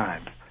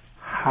times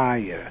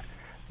higher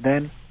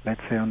than,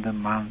 let's say, on the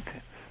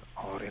mountains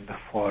or in the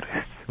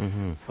forests.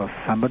 Mm-hmm. So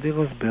somebody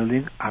was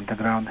building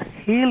underground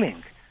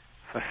healing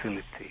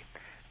facility.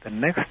 The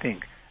next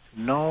thing,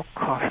 no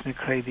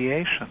cosmic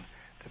radiation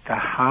that are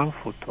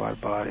harmful to our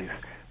bodies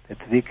that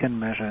we can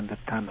measure in the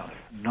tunnels.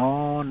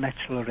 No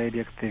natural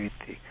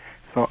radioactivity.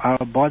 So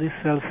our body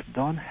cells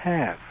don't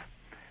have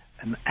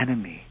an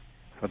enemy.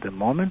 So the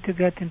moment you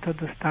get into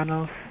these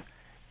tunnels,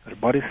 your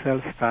body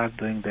cells start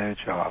doing their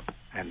job.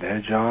 And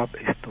their job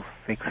is to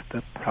fix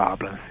the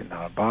problems in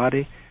our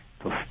body,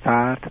 to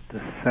start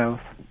the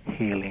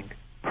self-healing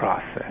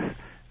process.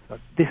 So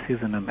this is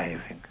an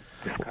amazing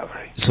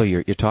discovery. So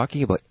you're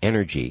talking about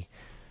energy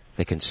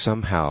that can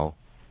somehow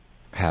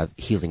have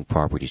healing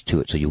properties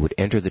to it. So you would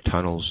enter the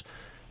tunnels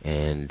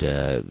and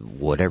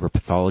whatever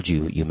pathology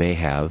you may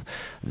have,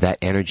 that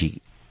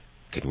energy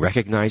can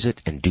recognize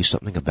it and do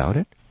something about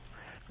it?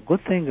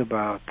 Good thing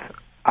about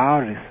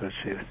our research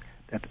is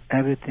that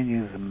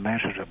everything is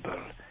measurable.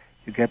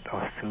 You get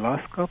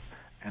oscilloscope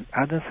and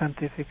other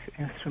scientific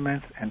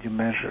instruments and you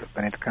measure,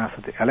 when it comes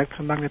to the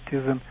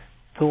electromagnetism,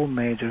 two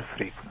major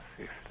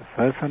frequencies. The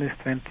first one is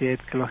 28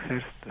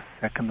 kilohertz, the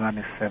second one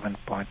is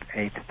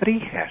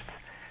 7.83 hertz.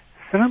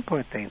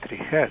 7.83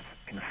 hertz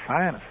in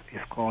science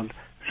is called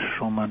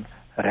Schumann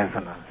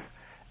resonance.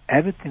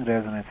 Everything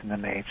resonates in the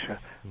nature,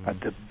 but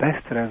the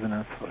best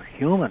resonance for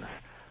humans,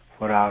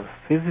 for our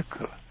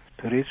physical,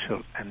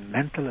 spiritual, and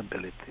mental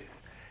abilities,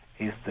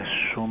 is the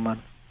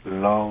Schumann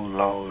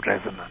low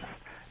resonance.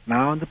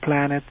 Now on the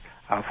planet,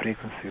 our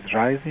frequency is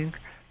rising.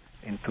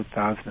 In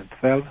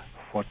 2012,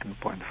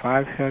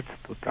 14.5 hertz,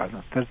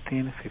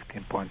 2013,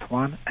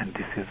 15.1, and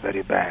this is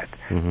very bad,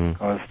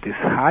 because this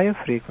higher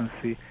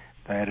frequency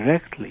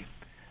directly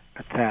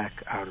attack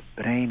our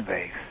brain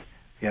waves.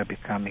 We are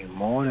becoming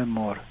more and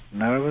more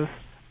nervous,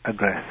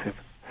 aggressive,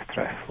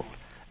 stressful.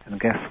 And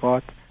guess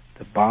what?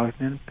 The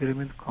Bosnian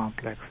Pyramid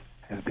complex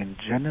has been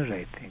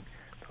generating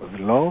those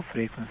low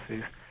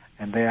frequencies,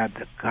 and they are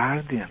the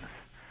guardians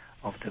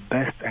of the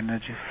best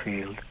energy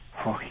field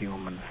for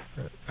humans.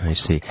 I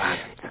see.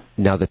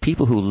 Now, the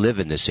people who live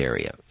in this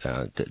area,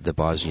 the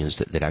Bosnians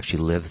that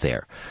actually live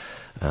there,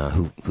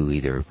 who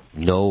either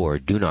know or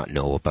do not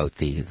know about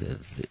the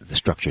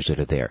structures that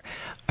are there,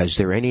 is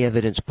there any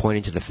evidence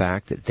pointing to the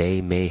fact that they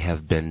may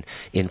have been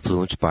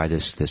influenced by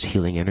this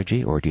healing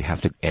energy, or do you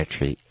have to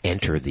actually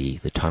enter the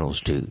tunnels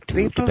to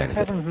benefit? People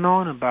haven't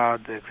known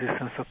about the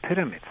existence of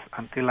pyramids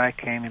until I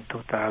came in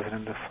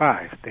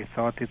 2005. They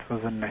thought it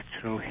was a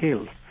natural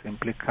hill,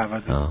 simply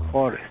covered with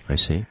forest. I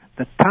see.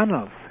 The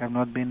tunnels have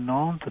not been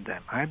known to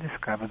them. I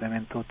discovered them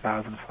in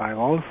 2005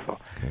 also.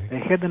 Okay. They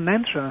had an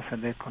entrance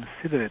and they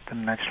considered it a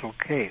natural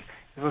cave.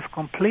 It was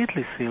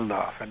completely sealed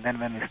off, and then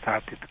when we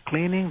started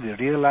cleaning, we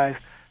realized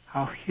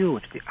how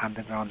huge the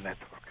underground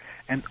network.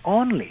 And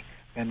only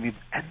when we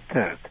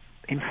entered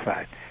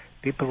inside,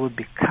 people would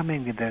be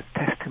coming with their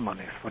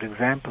testimonies. For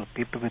example,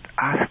 people with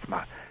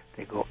asthma,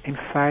 they go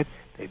inside,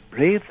 they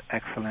breathe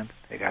excellent,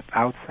 they got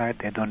outside,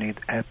 they don't need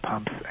air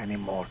pumps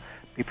anymore.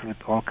 People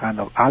with all kinds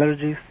of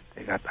allergies,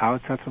 they got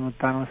outside from the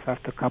tunnels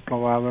after a couple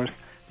of hours.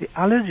 The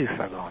allergies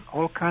are gone.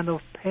 All kinds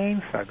of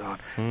pains are gone.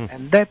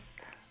 And that,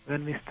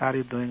 when we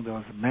started doing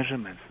those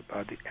measurements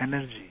about the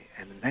energy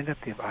and the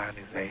negative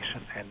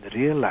ionization and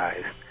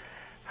realized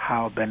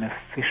how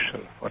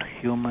beneficial for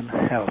human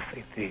health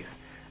it is.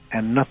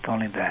 And not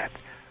only that,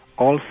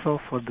 also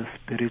for the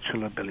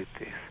spiritual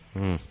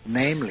abilities.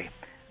 Namely,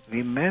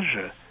 we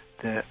measure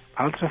the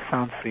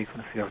ultrasound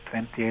frequency of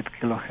 28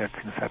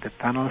 kilohertz inside the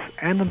tunnels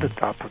and on the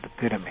top of the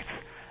pyramids.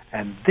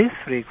 And this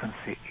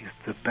frequency is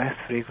the best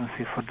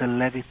frequency for the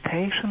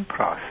levitation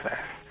process.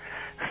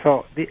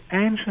 So the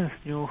ancients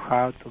knew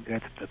how to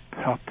get the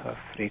proper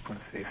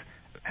frequencies,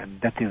 and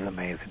that is the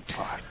amazing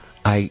part.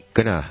 I'm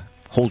going to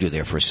hold you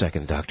there for a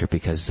second, Doctor,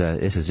 because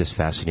this is just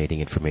fascinating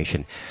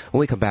information. When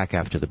we come back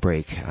after the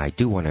break, I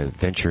do want to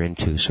venture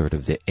into sort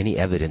of any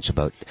evidence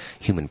about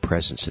human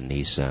presence in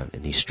these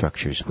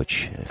structures,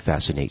 which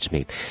fascinates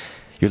me.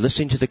 You're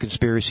listening to The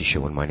Conspiracy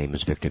Show, and my name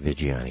is Victor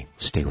Vigiani.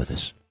 Stay with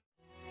us.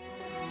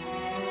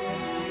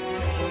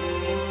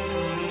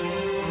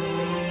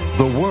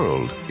 The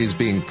world is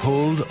being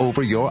pulled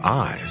over your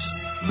eyes.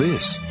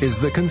 This is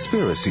The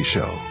Conspiracy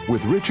Show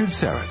with Richard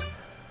Serrett.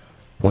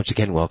 Once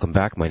again, welcome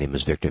back. My name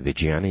is Victor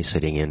Vigiani,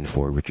 sitting in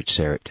for Richard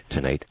Serrett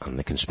tonight on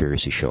The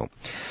Conspiracy Show.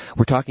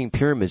 We're talking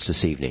pyramids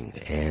this evening,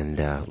 and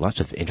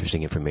lots of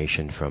interesting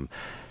information from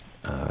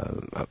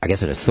I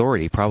guess an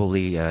authority,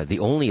 probably the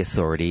only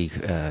authority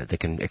that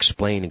can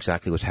explain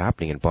exactly what's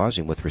happening in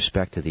Bosnia with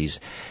respect to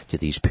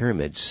these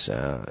pyramids.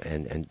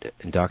 And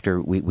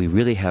Doctor, we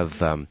really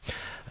have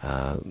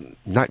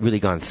not really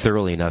gone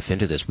thoroughly enough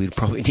into this. We'd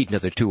probably need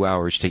another 2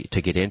 hours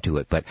to get into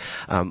it. But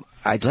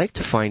I'd like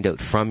to find out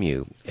from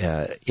you: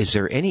 is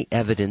there any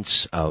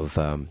evidence of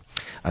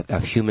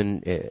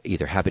human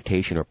either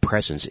habitation or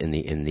presence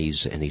in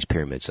these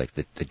pyramids, like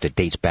that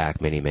dates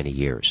back many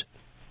years?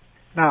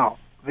 Now,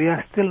 we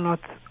are still not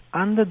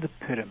under the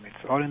pyramids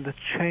or in the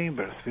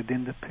chambers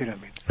within the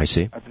pyramids. I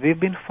see. But we've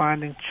been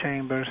finding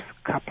chambers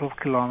a couple of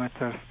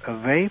kilometers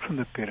away from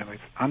the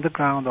pyramids,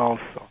 underground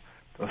also.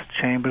 Those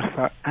chambers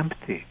are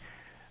empty.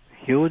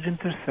 Huge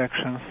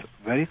intersections,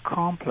 very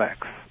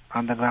complex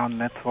underground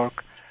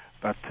network,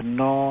 but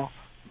no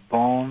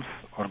bones,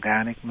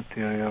 organic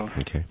materials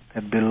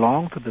that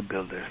belong to the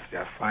builders. We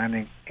are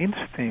finding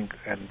interesting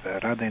and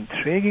rather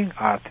intriguing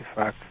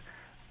artifacts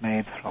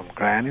made from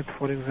granite,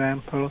 for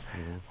example.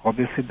 Mm-hmm.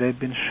 Obviously, they've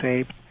been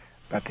shaped,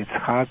 but it's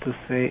hard to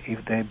say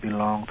if they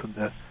belong to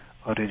the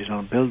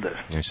original builders.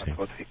 But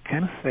what we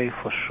can say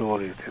for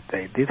sure is that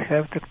they did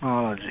have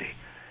technology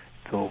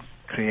to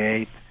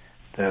create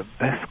the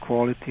best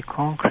quality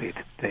concrete.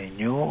 They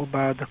knew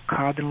about the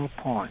cardinal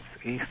points,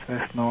 east,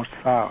 west, north,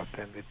 south,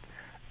 and with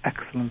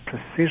excellent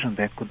precision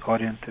they could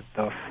orient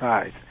those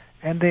sides,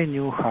 and they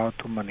knew how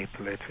to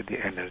manipulate with the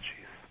energies.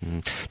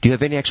 Do you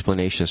have any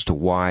explanation as to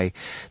why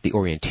the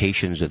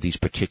orientations of these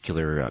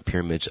particular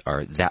pyramids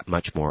are that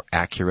much more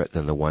accurate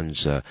than the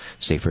ones,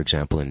 say, for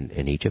example,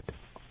 in Egypt?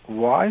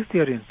 Why is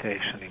the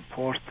orientation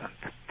important?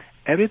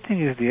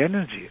 Everything is the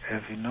energy,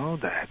 as we know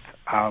that.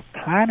 Our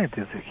planet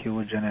is a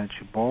huge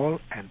energy ball,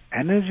 and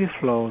energy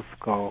flows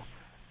go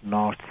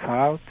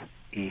north-south,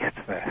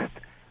 east-west.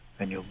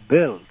 When you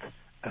build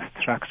a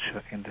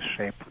structure in the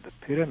shape of the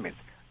pyramid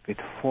with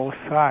 4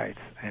 sides,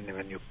 and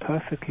when you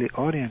perfectly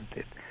orient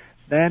it,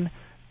 then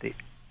the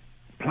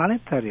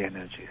planetary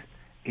energies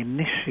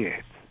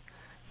initiate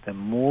the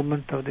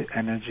movement of the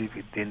energy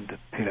within the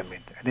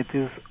pyramid. And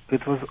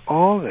it was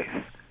always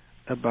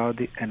about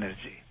the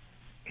energy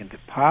in the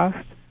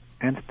past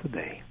and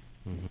today.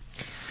 Mm-hmm.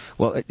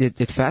 Well,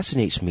 it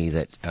fascinates me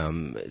that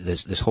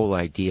this whole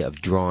idea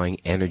of drawing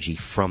energy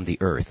from the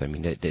earth. I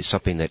mean, it's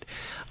something that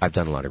I've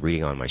done a lot of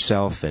reading on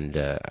myself, and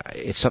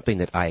it's something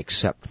that I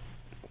accept,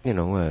 in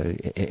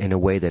a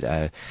way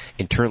that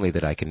internally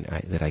that I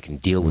can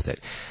deal with it.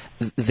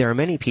 There are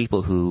many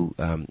people who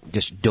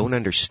just don't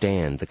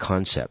understand the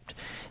concept,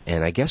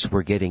 and I guess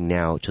we're getting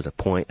now to the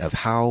point of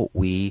how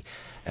we,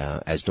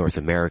 as North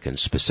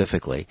Americans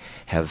specifically,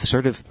 have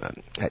sort of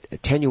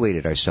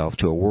attenuated ourselves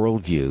to a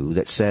worldview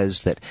that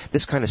says that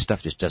this kind of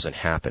stuff just doesn't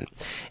happen.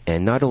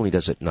 And not only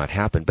does it not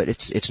happen, but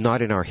it's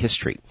not in our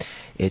history.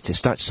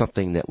 It's not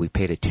something that we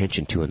paid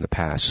attention to in the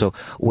past. So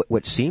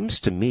what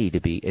seems to me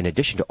to be, in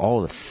addition to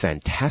all the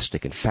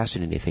fantastic and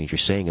fascinating things you're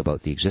saying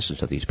about the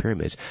existence of these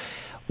pyramids,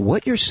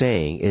 what you're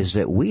saying is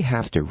that we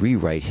have to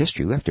rewrite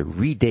history. We have to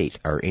redate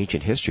our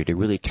ancient history to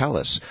really tell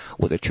us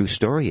what the true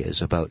story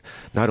is about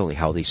not only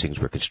how these things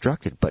were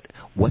constructed, but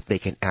what they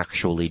can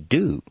actually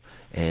do.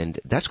 And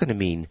that's going to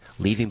mean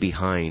leaving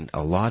behind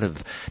a lot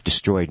of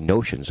destroyed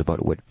notions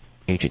about what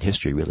ancient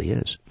history really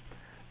is.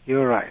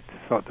 You're right.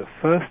 So the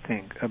first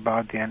thing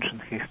about the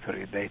ancient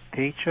history, they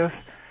teach us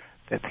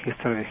that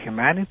history of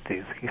humanity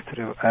is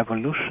history of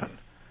evolution.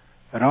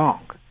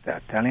 Wrong.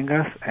 They're telling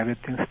us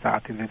everything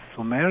started with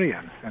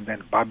Sumerians, and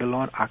then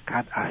Babylon,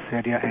 Akkad,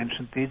 Assyria,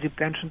 ancient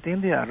Egypt, ancient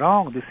India.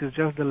 Wrong. This is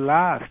just the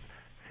last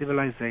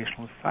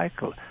civilizational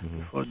cycle. Mm-hmm.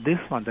 Before this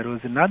one, there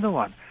was another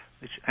one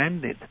which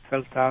ended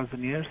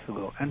 12,000 years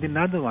ago, and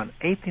another one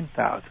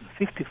 18,000,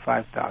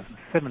 55,000,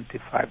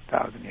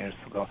 75,000 years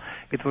ago.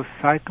 It was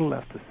cycle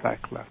after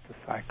cycle after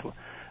cycle.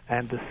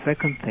 And the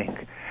second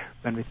thing,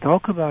 when we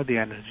talk about the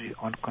energy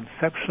on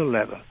conceptual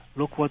level,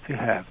 look what we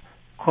have.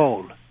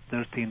 Coal,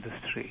 dirty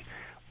industry.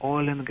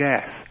 Oil and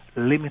gas,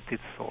 limited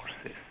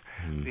sources.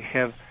 Mm. We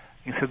have,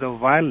 instead of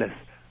wireless,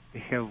 we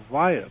have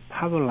wire,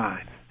 power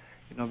lines,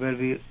 where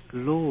we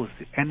lose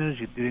the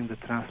energy during the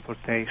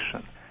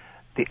transportation.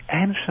 The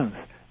ancients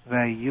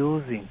were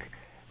using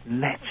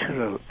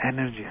natural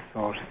energy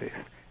sources.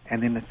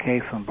 And in the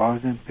case of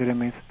Bosnian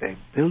pyramids, they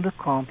built a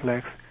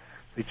complex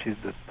which is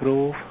the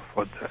proof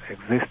for the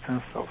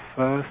existence of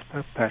first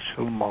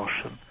perpetual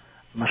motion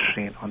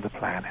machine on the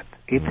planet.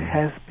 It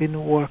has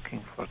been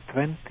working for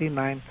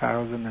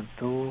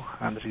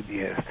 29,200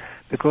 years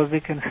because we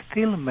can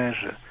still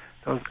measure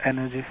those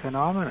energy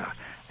phenomena,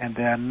 and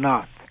they are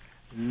not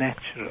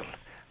natural.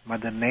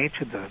 Mother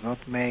Nature does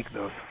not make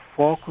those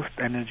focused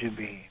energy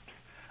beams,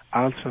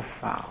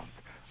 ultrasound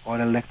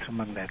or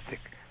electromagnetic,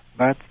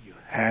 but you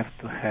have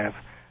to have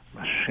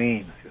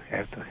machines, you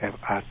have to have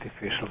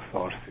artificial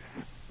sources.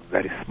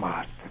 Very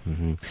smart.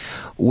 Mm-hmm.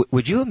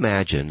 Would you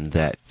imagine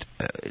that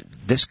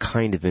this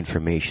kind of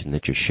information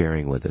that you're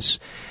sharing with us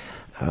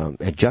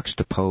and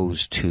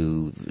juxtaposed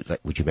to, like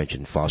what you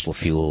mentioned, fossil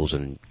fuels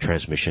and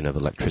transmission of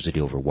electricity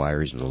over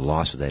wires and the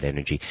loss of that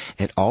energy,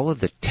 and all of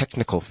the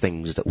technical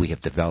things that we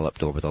have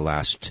developed over the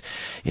last,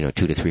 200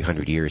 to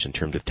 300 years in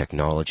terms of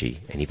technology,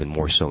 and even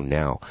more so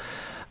now.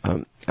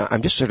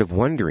 I'm just sort of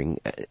wondering,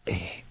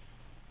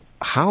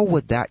 how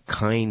would that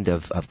kind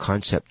of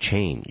concept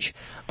change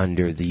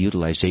under the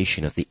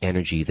utilization of the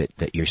energy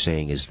that you're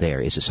saying is there?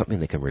 Is it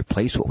something that can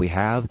replace what we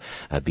have,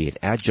 be an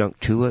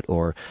adjunct to it,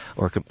 or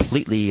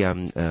completely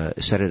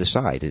set it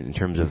aside in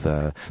terms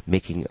of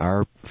making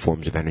our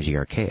forms of energy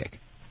archaic?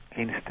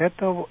 Instead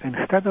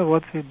of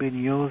what we've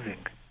been using,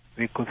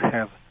 we could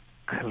have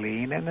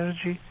clean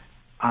energy,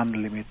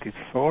 unlimited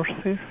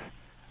sources,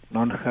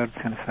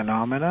 non-Hertzian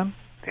phenomenon,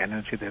 the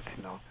energy that,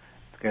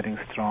 is getting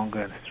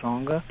stronger and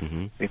stronger.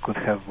 Mm-hmm. We could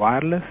have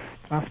wireless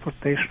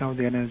transportation of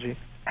the energy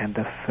and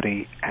the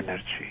free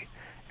energy.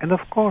 And of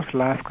course,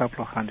 last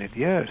couple of 100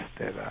 years,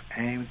 they were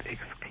aimed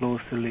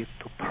exclusively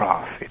to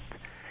profit.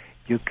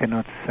 You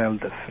cannot sell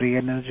the free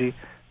energy,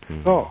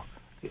 so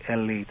the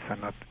elites are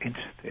not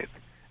interested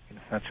in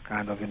such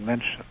kind of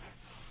inventions.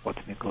 What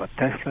Nikola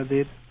Tesla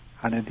did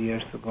 100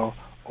 years ago,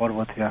 or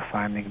what we are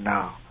finding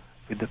now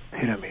with the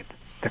pyramid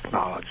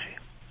technology.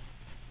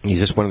 Is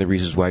this one of the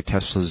reasons why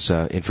Tesla's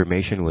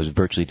information was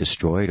virtually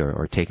destroyed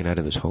or taken out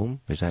of his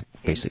home? Is that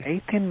basically?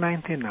 In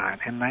 1899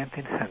 and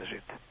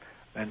 1900,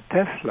 when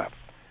Tesla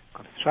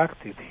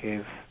constructed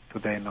his,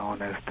 today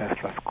known as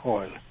Tesla's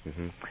coil,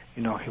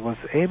 he was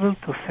able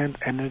to send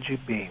energy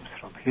beams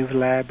from his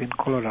lab in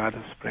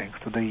Colorado Springs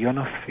to the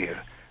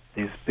ionosphere.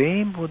 This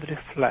beam would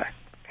reflect.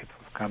 It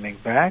was coming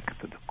back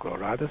to the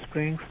Colorado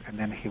Springs, and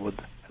then he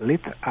would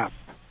lit up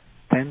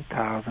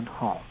 10,000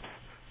 homes.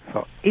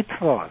 So it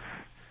was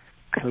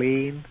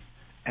clean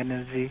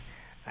energy,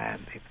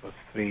 and it was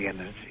free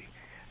energy.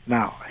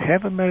 Now,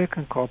 have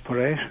American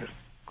corporations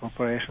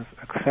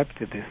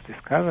accepted this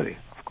discovery?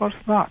 Of course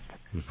not.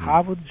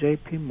 How would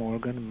J.P.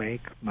 Morgan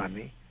make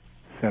money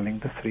selling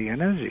the free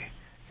energy?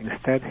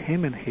 Instead,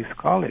 him and his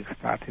colleagues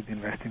started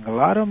investing a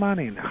lot of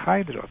money in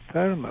hydro,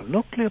 thermal,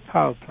 nuclear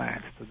power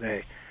plants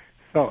today.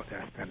 So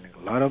they're spending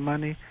a lot of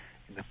money.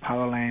 In the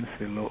power lines,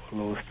 we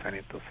lose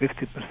 20 to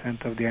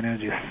 50% of the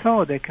energy,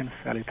 so they can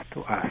sell it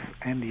to us,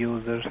 end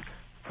users,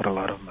 for a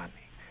lot of money.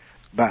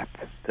 But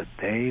the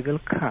day will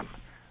come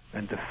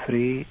when the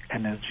free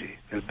energy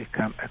will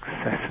become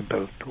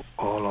accessible to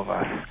all of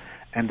us,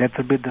 and that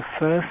will be the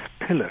first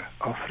pillar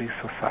of free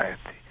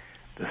society.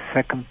 The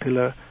second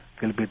pillar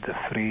will be the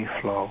free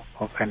flow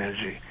of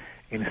energy.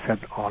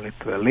 Instead only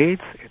to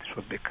elites, it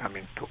should be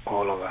coming to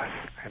all of us.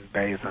 And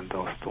based on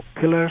those two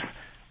pillars,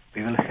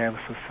 we will have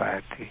a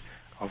society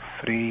of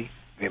free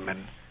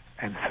women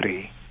and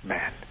free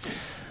men.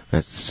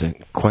 That's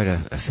quite a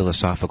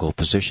philosophical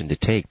position to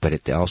take, but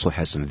it also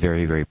has some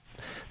very, very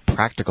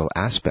practical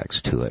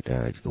aspects to it.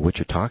 What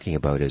you're talking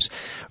about is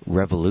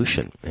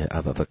revolution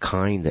of a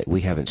kind that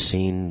we haven't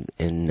seen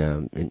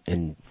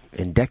in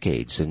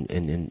decades,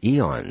 in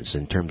eons,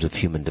 in terms of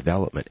human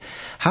development.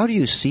 How do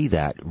you see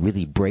that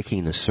really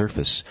breaking the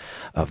surface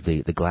of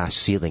the glass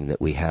ceiling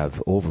that we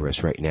have over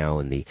us right now,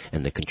 and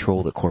the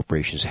control that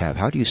corporations have?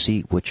 How do you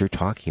see what you're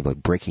talking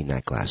about breaking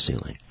that glass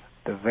ceiling?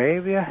 The way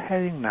we are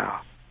heading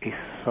now is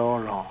so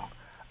wrong.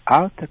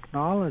 Our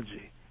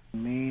technology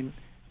means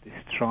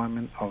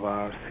destroyment of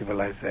our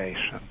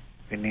civilization.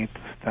 We need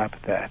to stop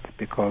that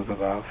because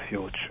of our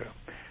future.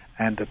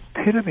 And the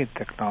pyramid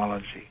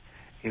technology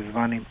is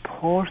one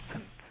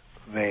important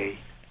way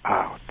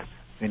out.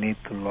 We need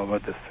to lower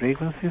the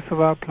frequencies of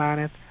our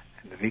planet,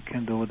 and we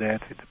can do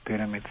that with the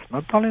pyramids,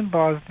 not only in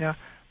Bosnia,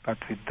 but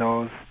with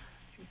those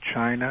in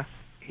China,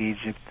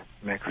 Egypt,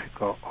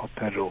 Mexico, or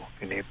Peru.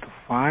 We need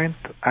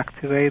to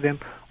activate them,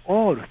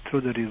 or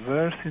through the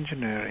reverse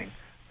engineering,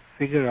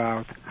 figure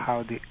out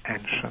how the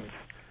ancients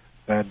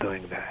were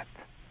doing that.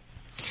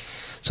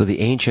 So the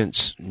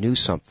ancients knew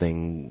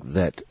something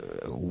that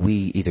we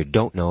either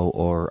don't know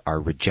or are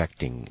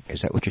rejecting.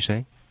 Is that what you're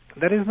saying?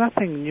 There is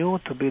nothing new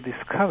to be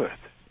discovered,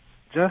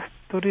 just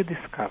to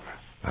rediscover.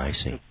 I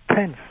see.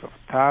 Tens of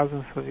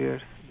thousands of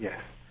years, yes.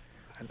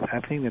 And I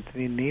think that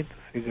we need to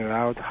figure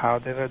out how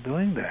they were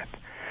doing that.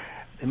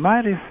 In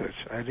my research,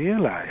 I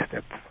realized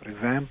that, for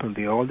example,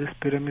 the oldest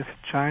pyramids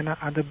in China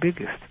are the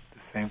biggest. The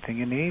same thing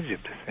in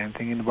Egypt, the same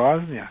thing in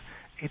Bosnia.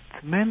 It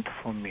meant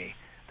for me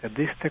that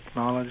this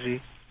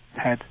technology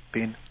had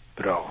been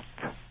brought.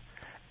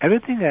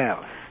 Everything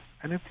else,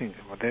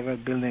 what they were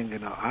building,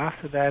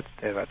 after that,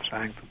 they were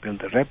trying to build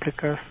the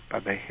replicas,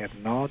 but they had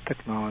no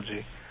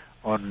technology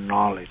or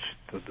knowledge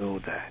to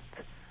do that.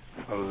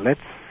 So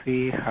let's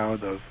see how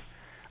those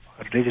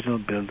original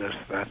builders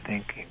were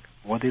thinking.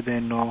 What did they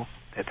know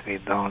that we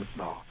don't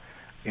know?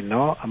 We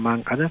know,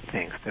 among other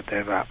things, that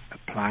they were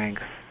applying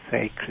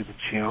sacred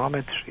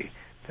geometry.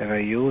 They were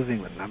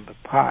using the number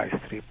pi,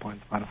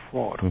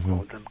 3.14,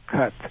 golden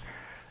cut,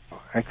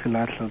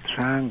 equilateral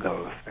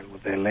triangles, and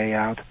they lay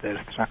out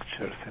their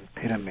structures and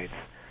pyramids.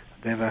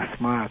 They were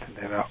smart, and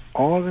they were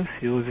always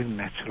using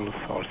natural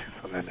sources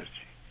of energy.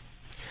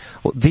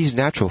 Well, these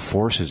natural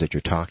forces that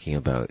you're talking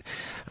about,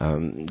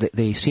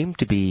 they seem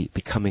to be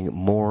becoming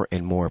more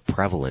and more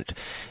prevalent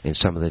in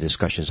some of the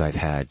discussions I've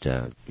had,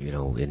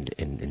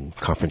 in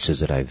conferences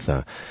that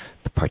I've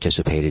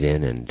participated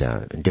in and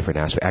in different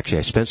aspects. Actually,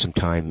 I spent some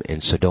time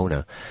in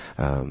Sedona,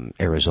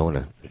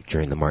 Arizona,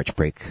 during the March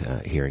break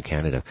here in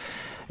Canada.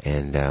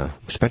 And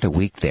spent a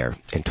week there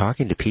and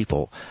talking to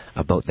people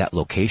about that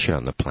location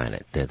on the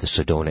planet, the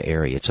Sedona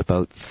area. It's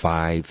about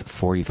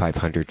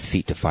 4,500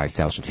 feet to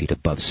 5,000 feet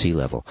above sea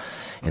level,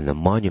 and the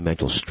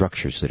monumental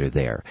structures that are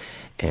there,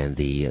 and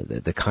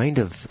the kind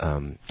of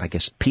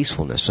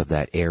peacefulness of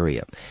that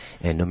area.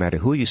 And no matter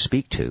who you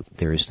speak to,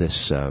 there's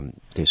this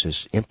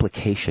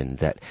implication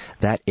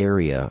that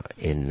area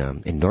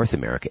in North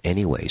America,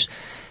 anyways,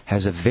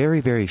 has a very,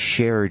 very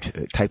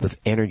shared type of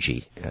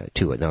energy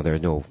to it. Now, there are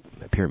no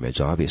pyramids,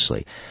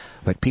 obviously,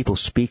 but people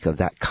speak of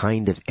that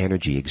kind of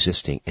energy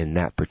existing in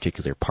that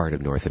particular part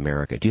of North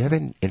America. Do you have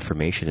any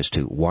information as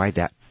to why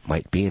that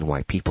might be and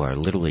why people are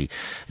literally,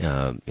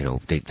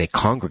 they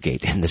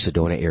congregate in the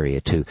Sedona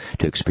area to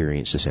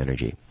experience this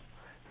energy?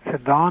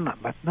 Sedona,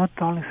 but not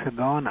only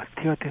Sedona,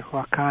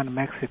 Teotihuacan,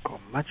 Mexico,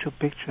 Machu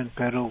Picchu in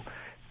Peru,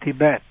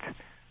 Tibet,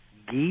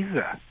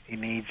 Giza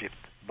in Egypt,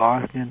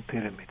 Bosnian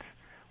pyramids.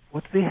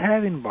 What we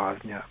have in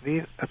Bosnia,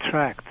 we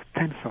attract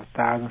tens of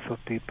thousands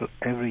of people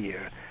every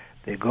year.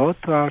 They go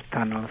to our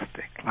tunnels,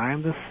 they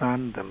climb the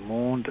sun, the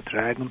moon, the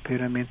Dragon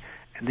Pyramid,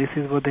 and this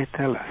is what they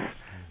tell us.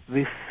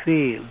 We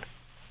feel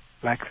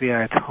like we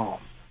are at home.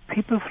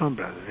 People from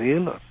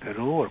Brazil or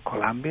Peru or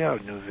Colombia or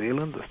New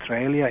Zealand,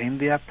 Australia,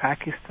 India,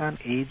 Pakistan,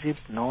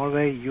 Egypt,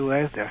 Norway,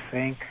 US, they're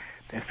saying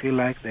they feel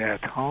like they're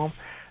at home.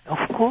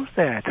 Of course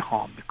they're at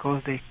home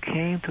because they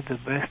came to the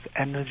best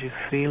energy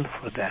field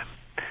for them.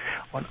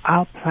 On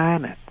our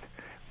planet,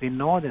 we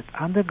know that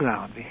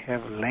underground we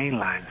have ley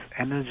lines,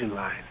 energy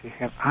lines. We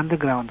have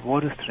underground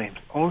water streams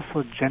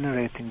also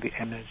generating the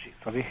energy.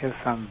 So we have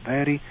some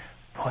very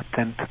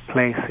potent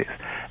places.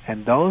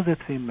 And those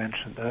that we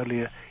mentioned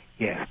earlier,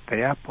 yes,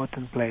 they are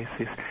potent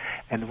places.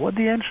 And what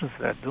the ancients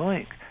are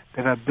doing,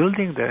 they are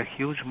building their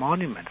huge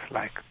monuments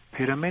like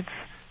pyramids,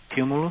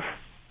 tumulus,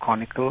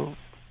 conical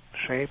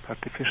shape,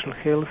 artificial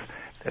hills.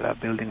 They are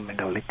building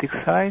megalithic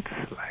sites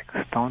like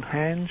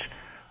Stonehenge,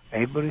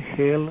 Avery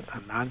Hill,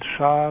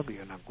 Anand-Shag,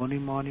 Yonaguni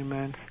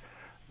monuments,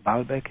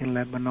 Baalbek in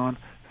Lebanon.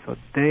 So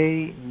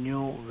they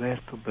knew where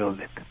to build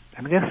it.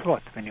 And guess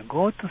what? When you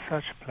go to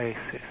such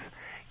places,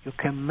 you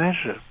can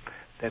measure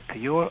that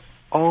your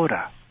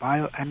aura,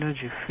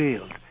 bioenergy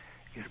field,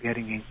 is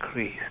getting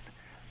increased.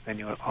 When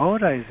your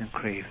aura is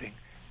increasing,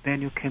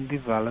 then you can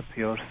develop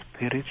your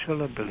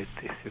spiritual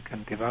abilities. You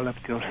can develop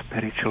your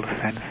spiritual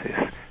senses.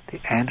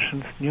 The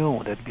ancients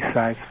knew that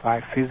besides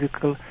 5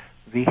 physical,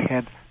 we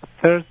had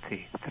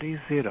 30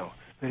 spiritual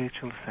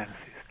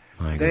senses.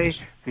 Today,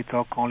 we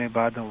talk only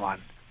about the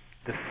one,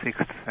 the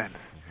 6th sense.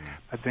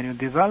 But when you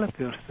develop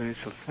your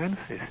spiritual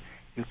senses,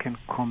 you can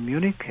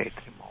communicate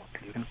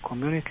remotely. You can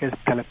communicate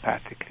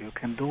telepathically. You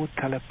can do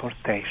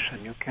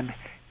teleportation. You can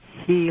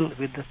heal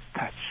with the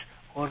touch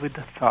or with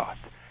the thought.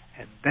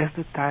 And that's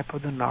the type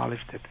of the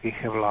knowledge that we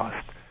have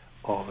lost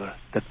over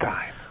the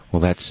time.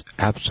 Well, that's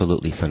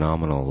absolutely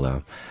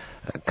phenomenal.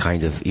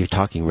 You're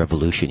talking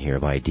revolution here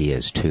of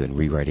ideas, too, and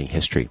rewriting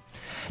history.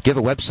 Do you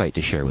have a website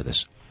to share with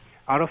us?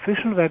 Our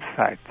official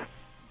website,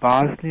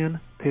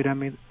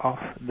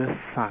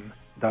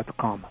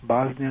 BosnianPyramidOfTheSun.com,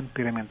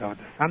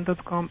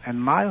 BosnianPyramidOfTheSun.com,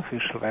 and my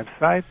official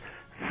website,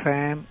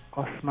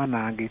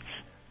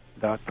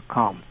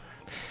 Osmanagich.com.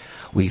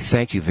 We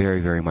thank you very,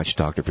 very much,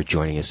 Doctor, for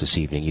joining us this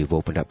evening. You've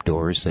opened up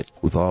doors that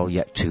we've all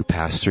yet to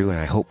pass through, and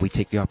I hope we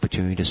take the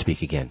opportunity to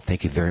speak again.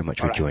 Thank you very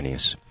much for joining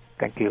us.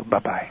 Thank you.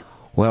 Bye-bye.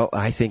 Well,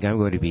 I think I'm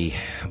going to be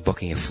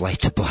booking a flight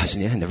to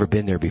Bosnia. I've never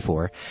been there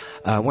before.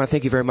 I want to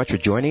thank you very much for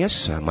joining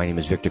us. My name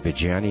is Victor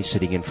Vigiani,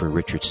 sitting in for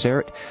Richard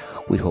Serrett.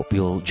 We hope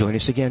you'll join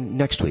us again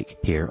next week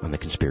here on The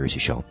Conspiracy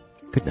Show.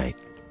 Good night.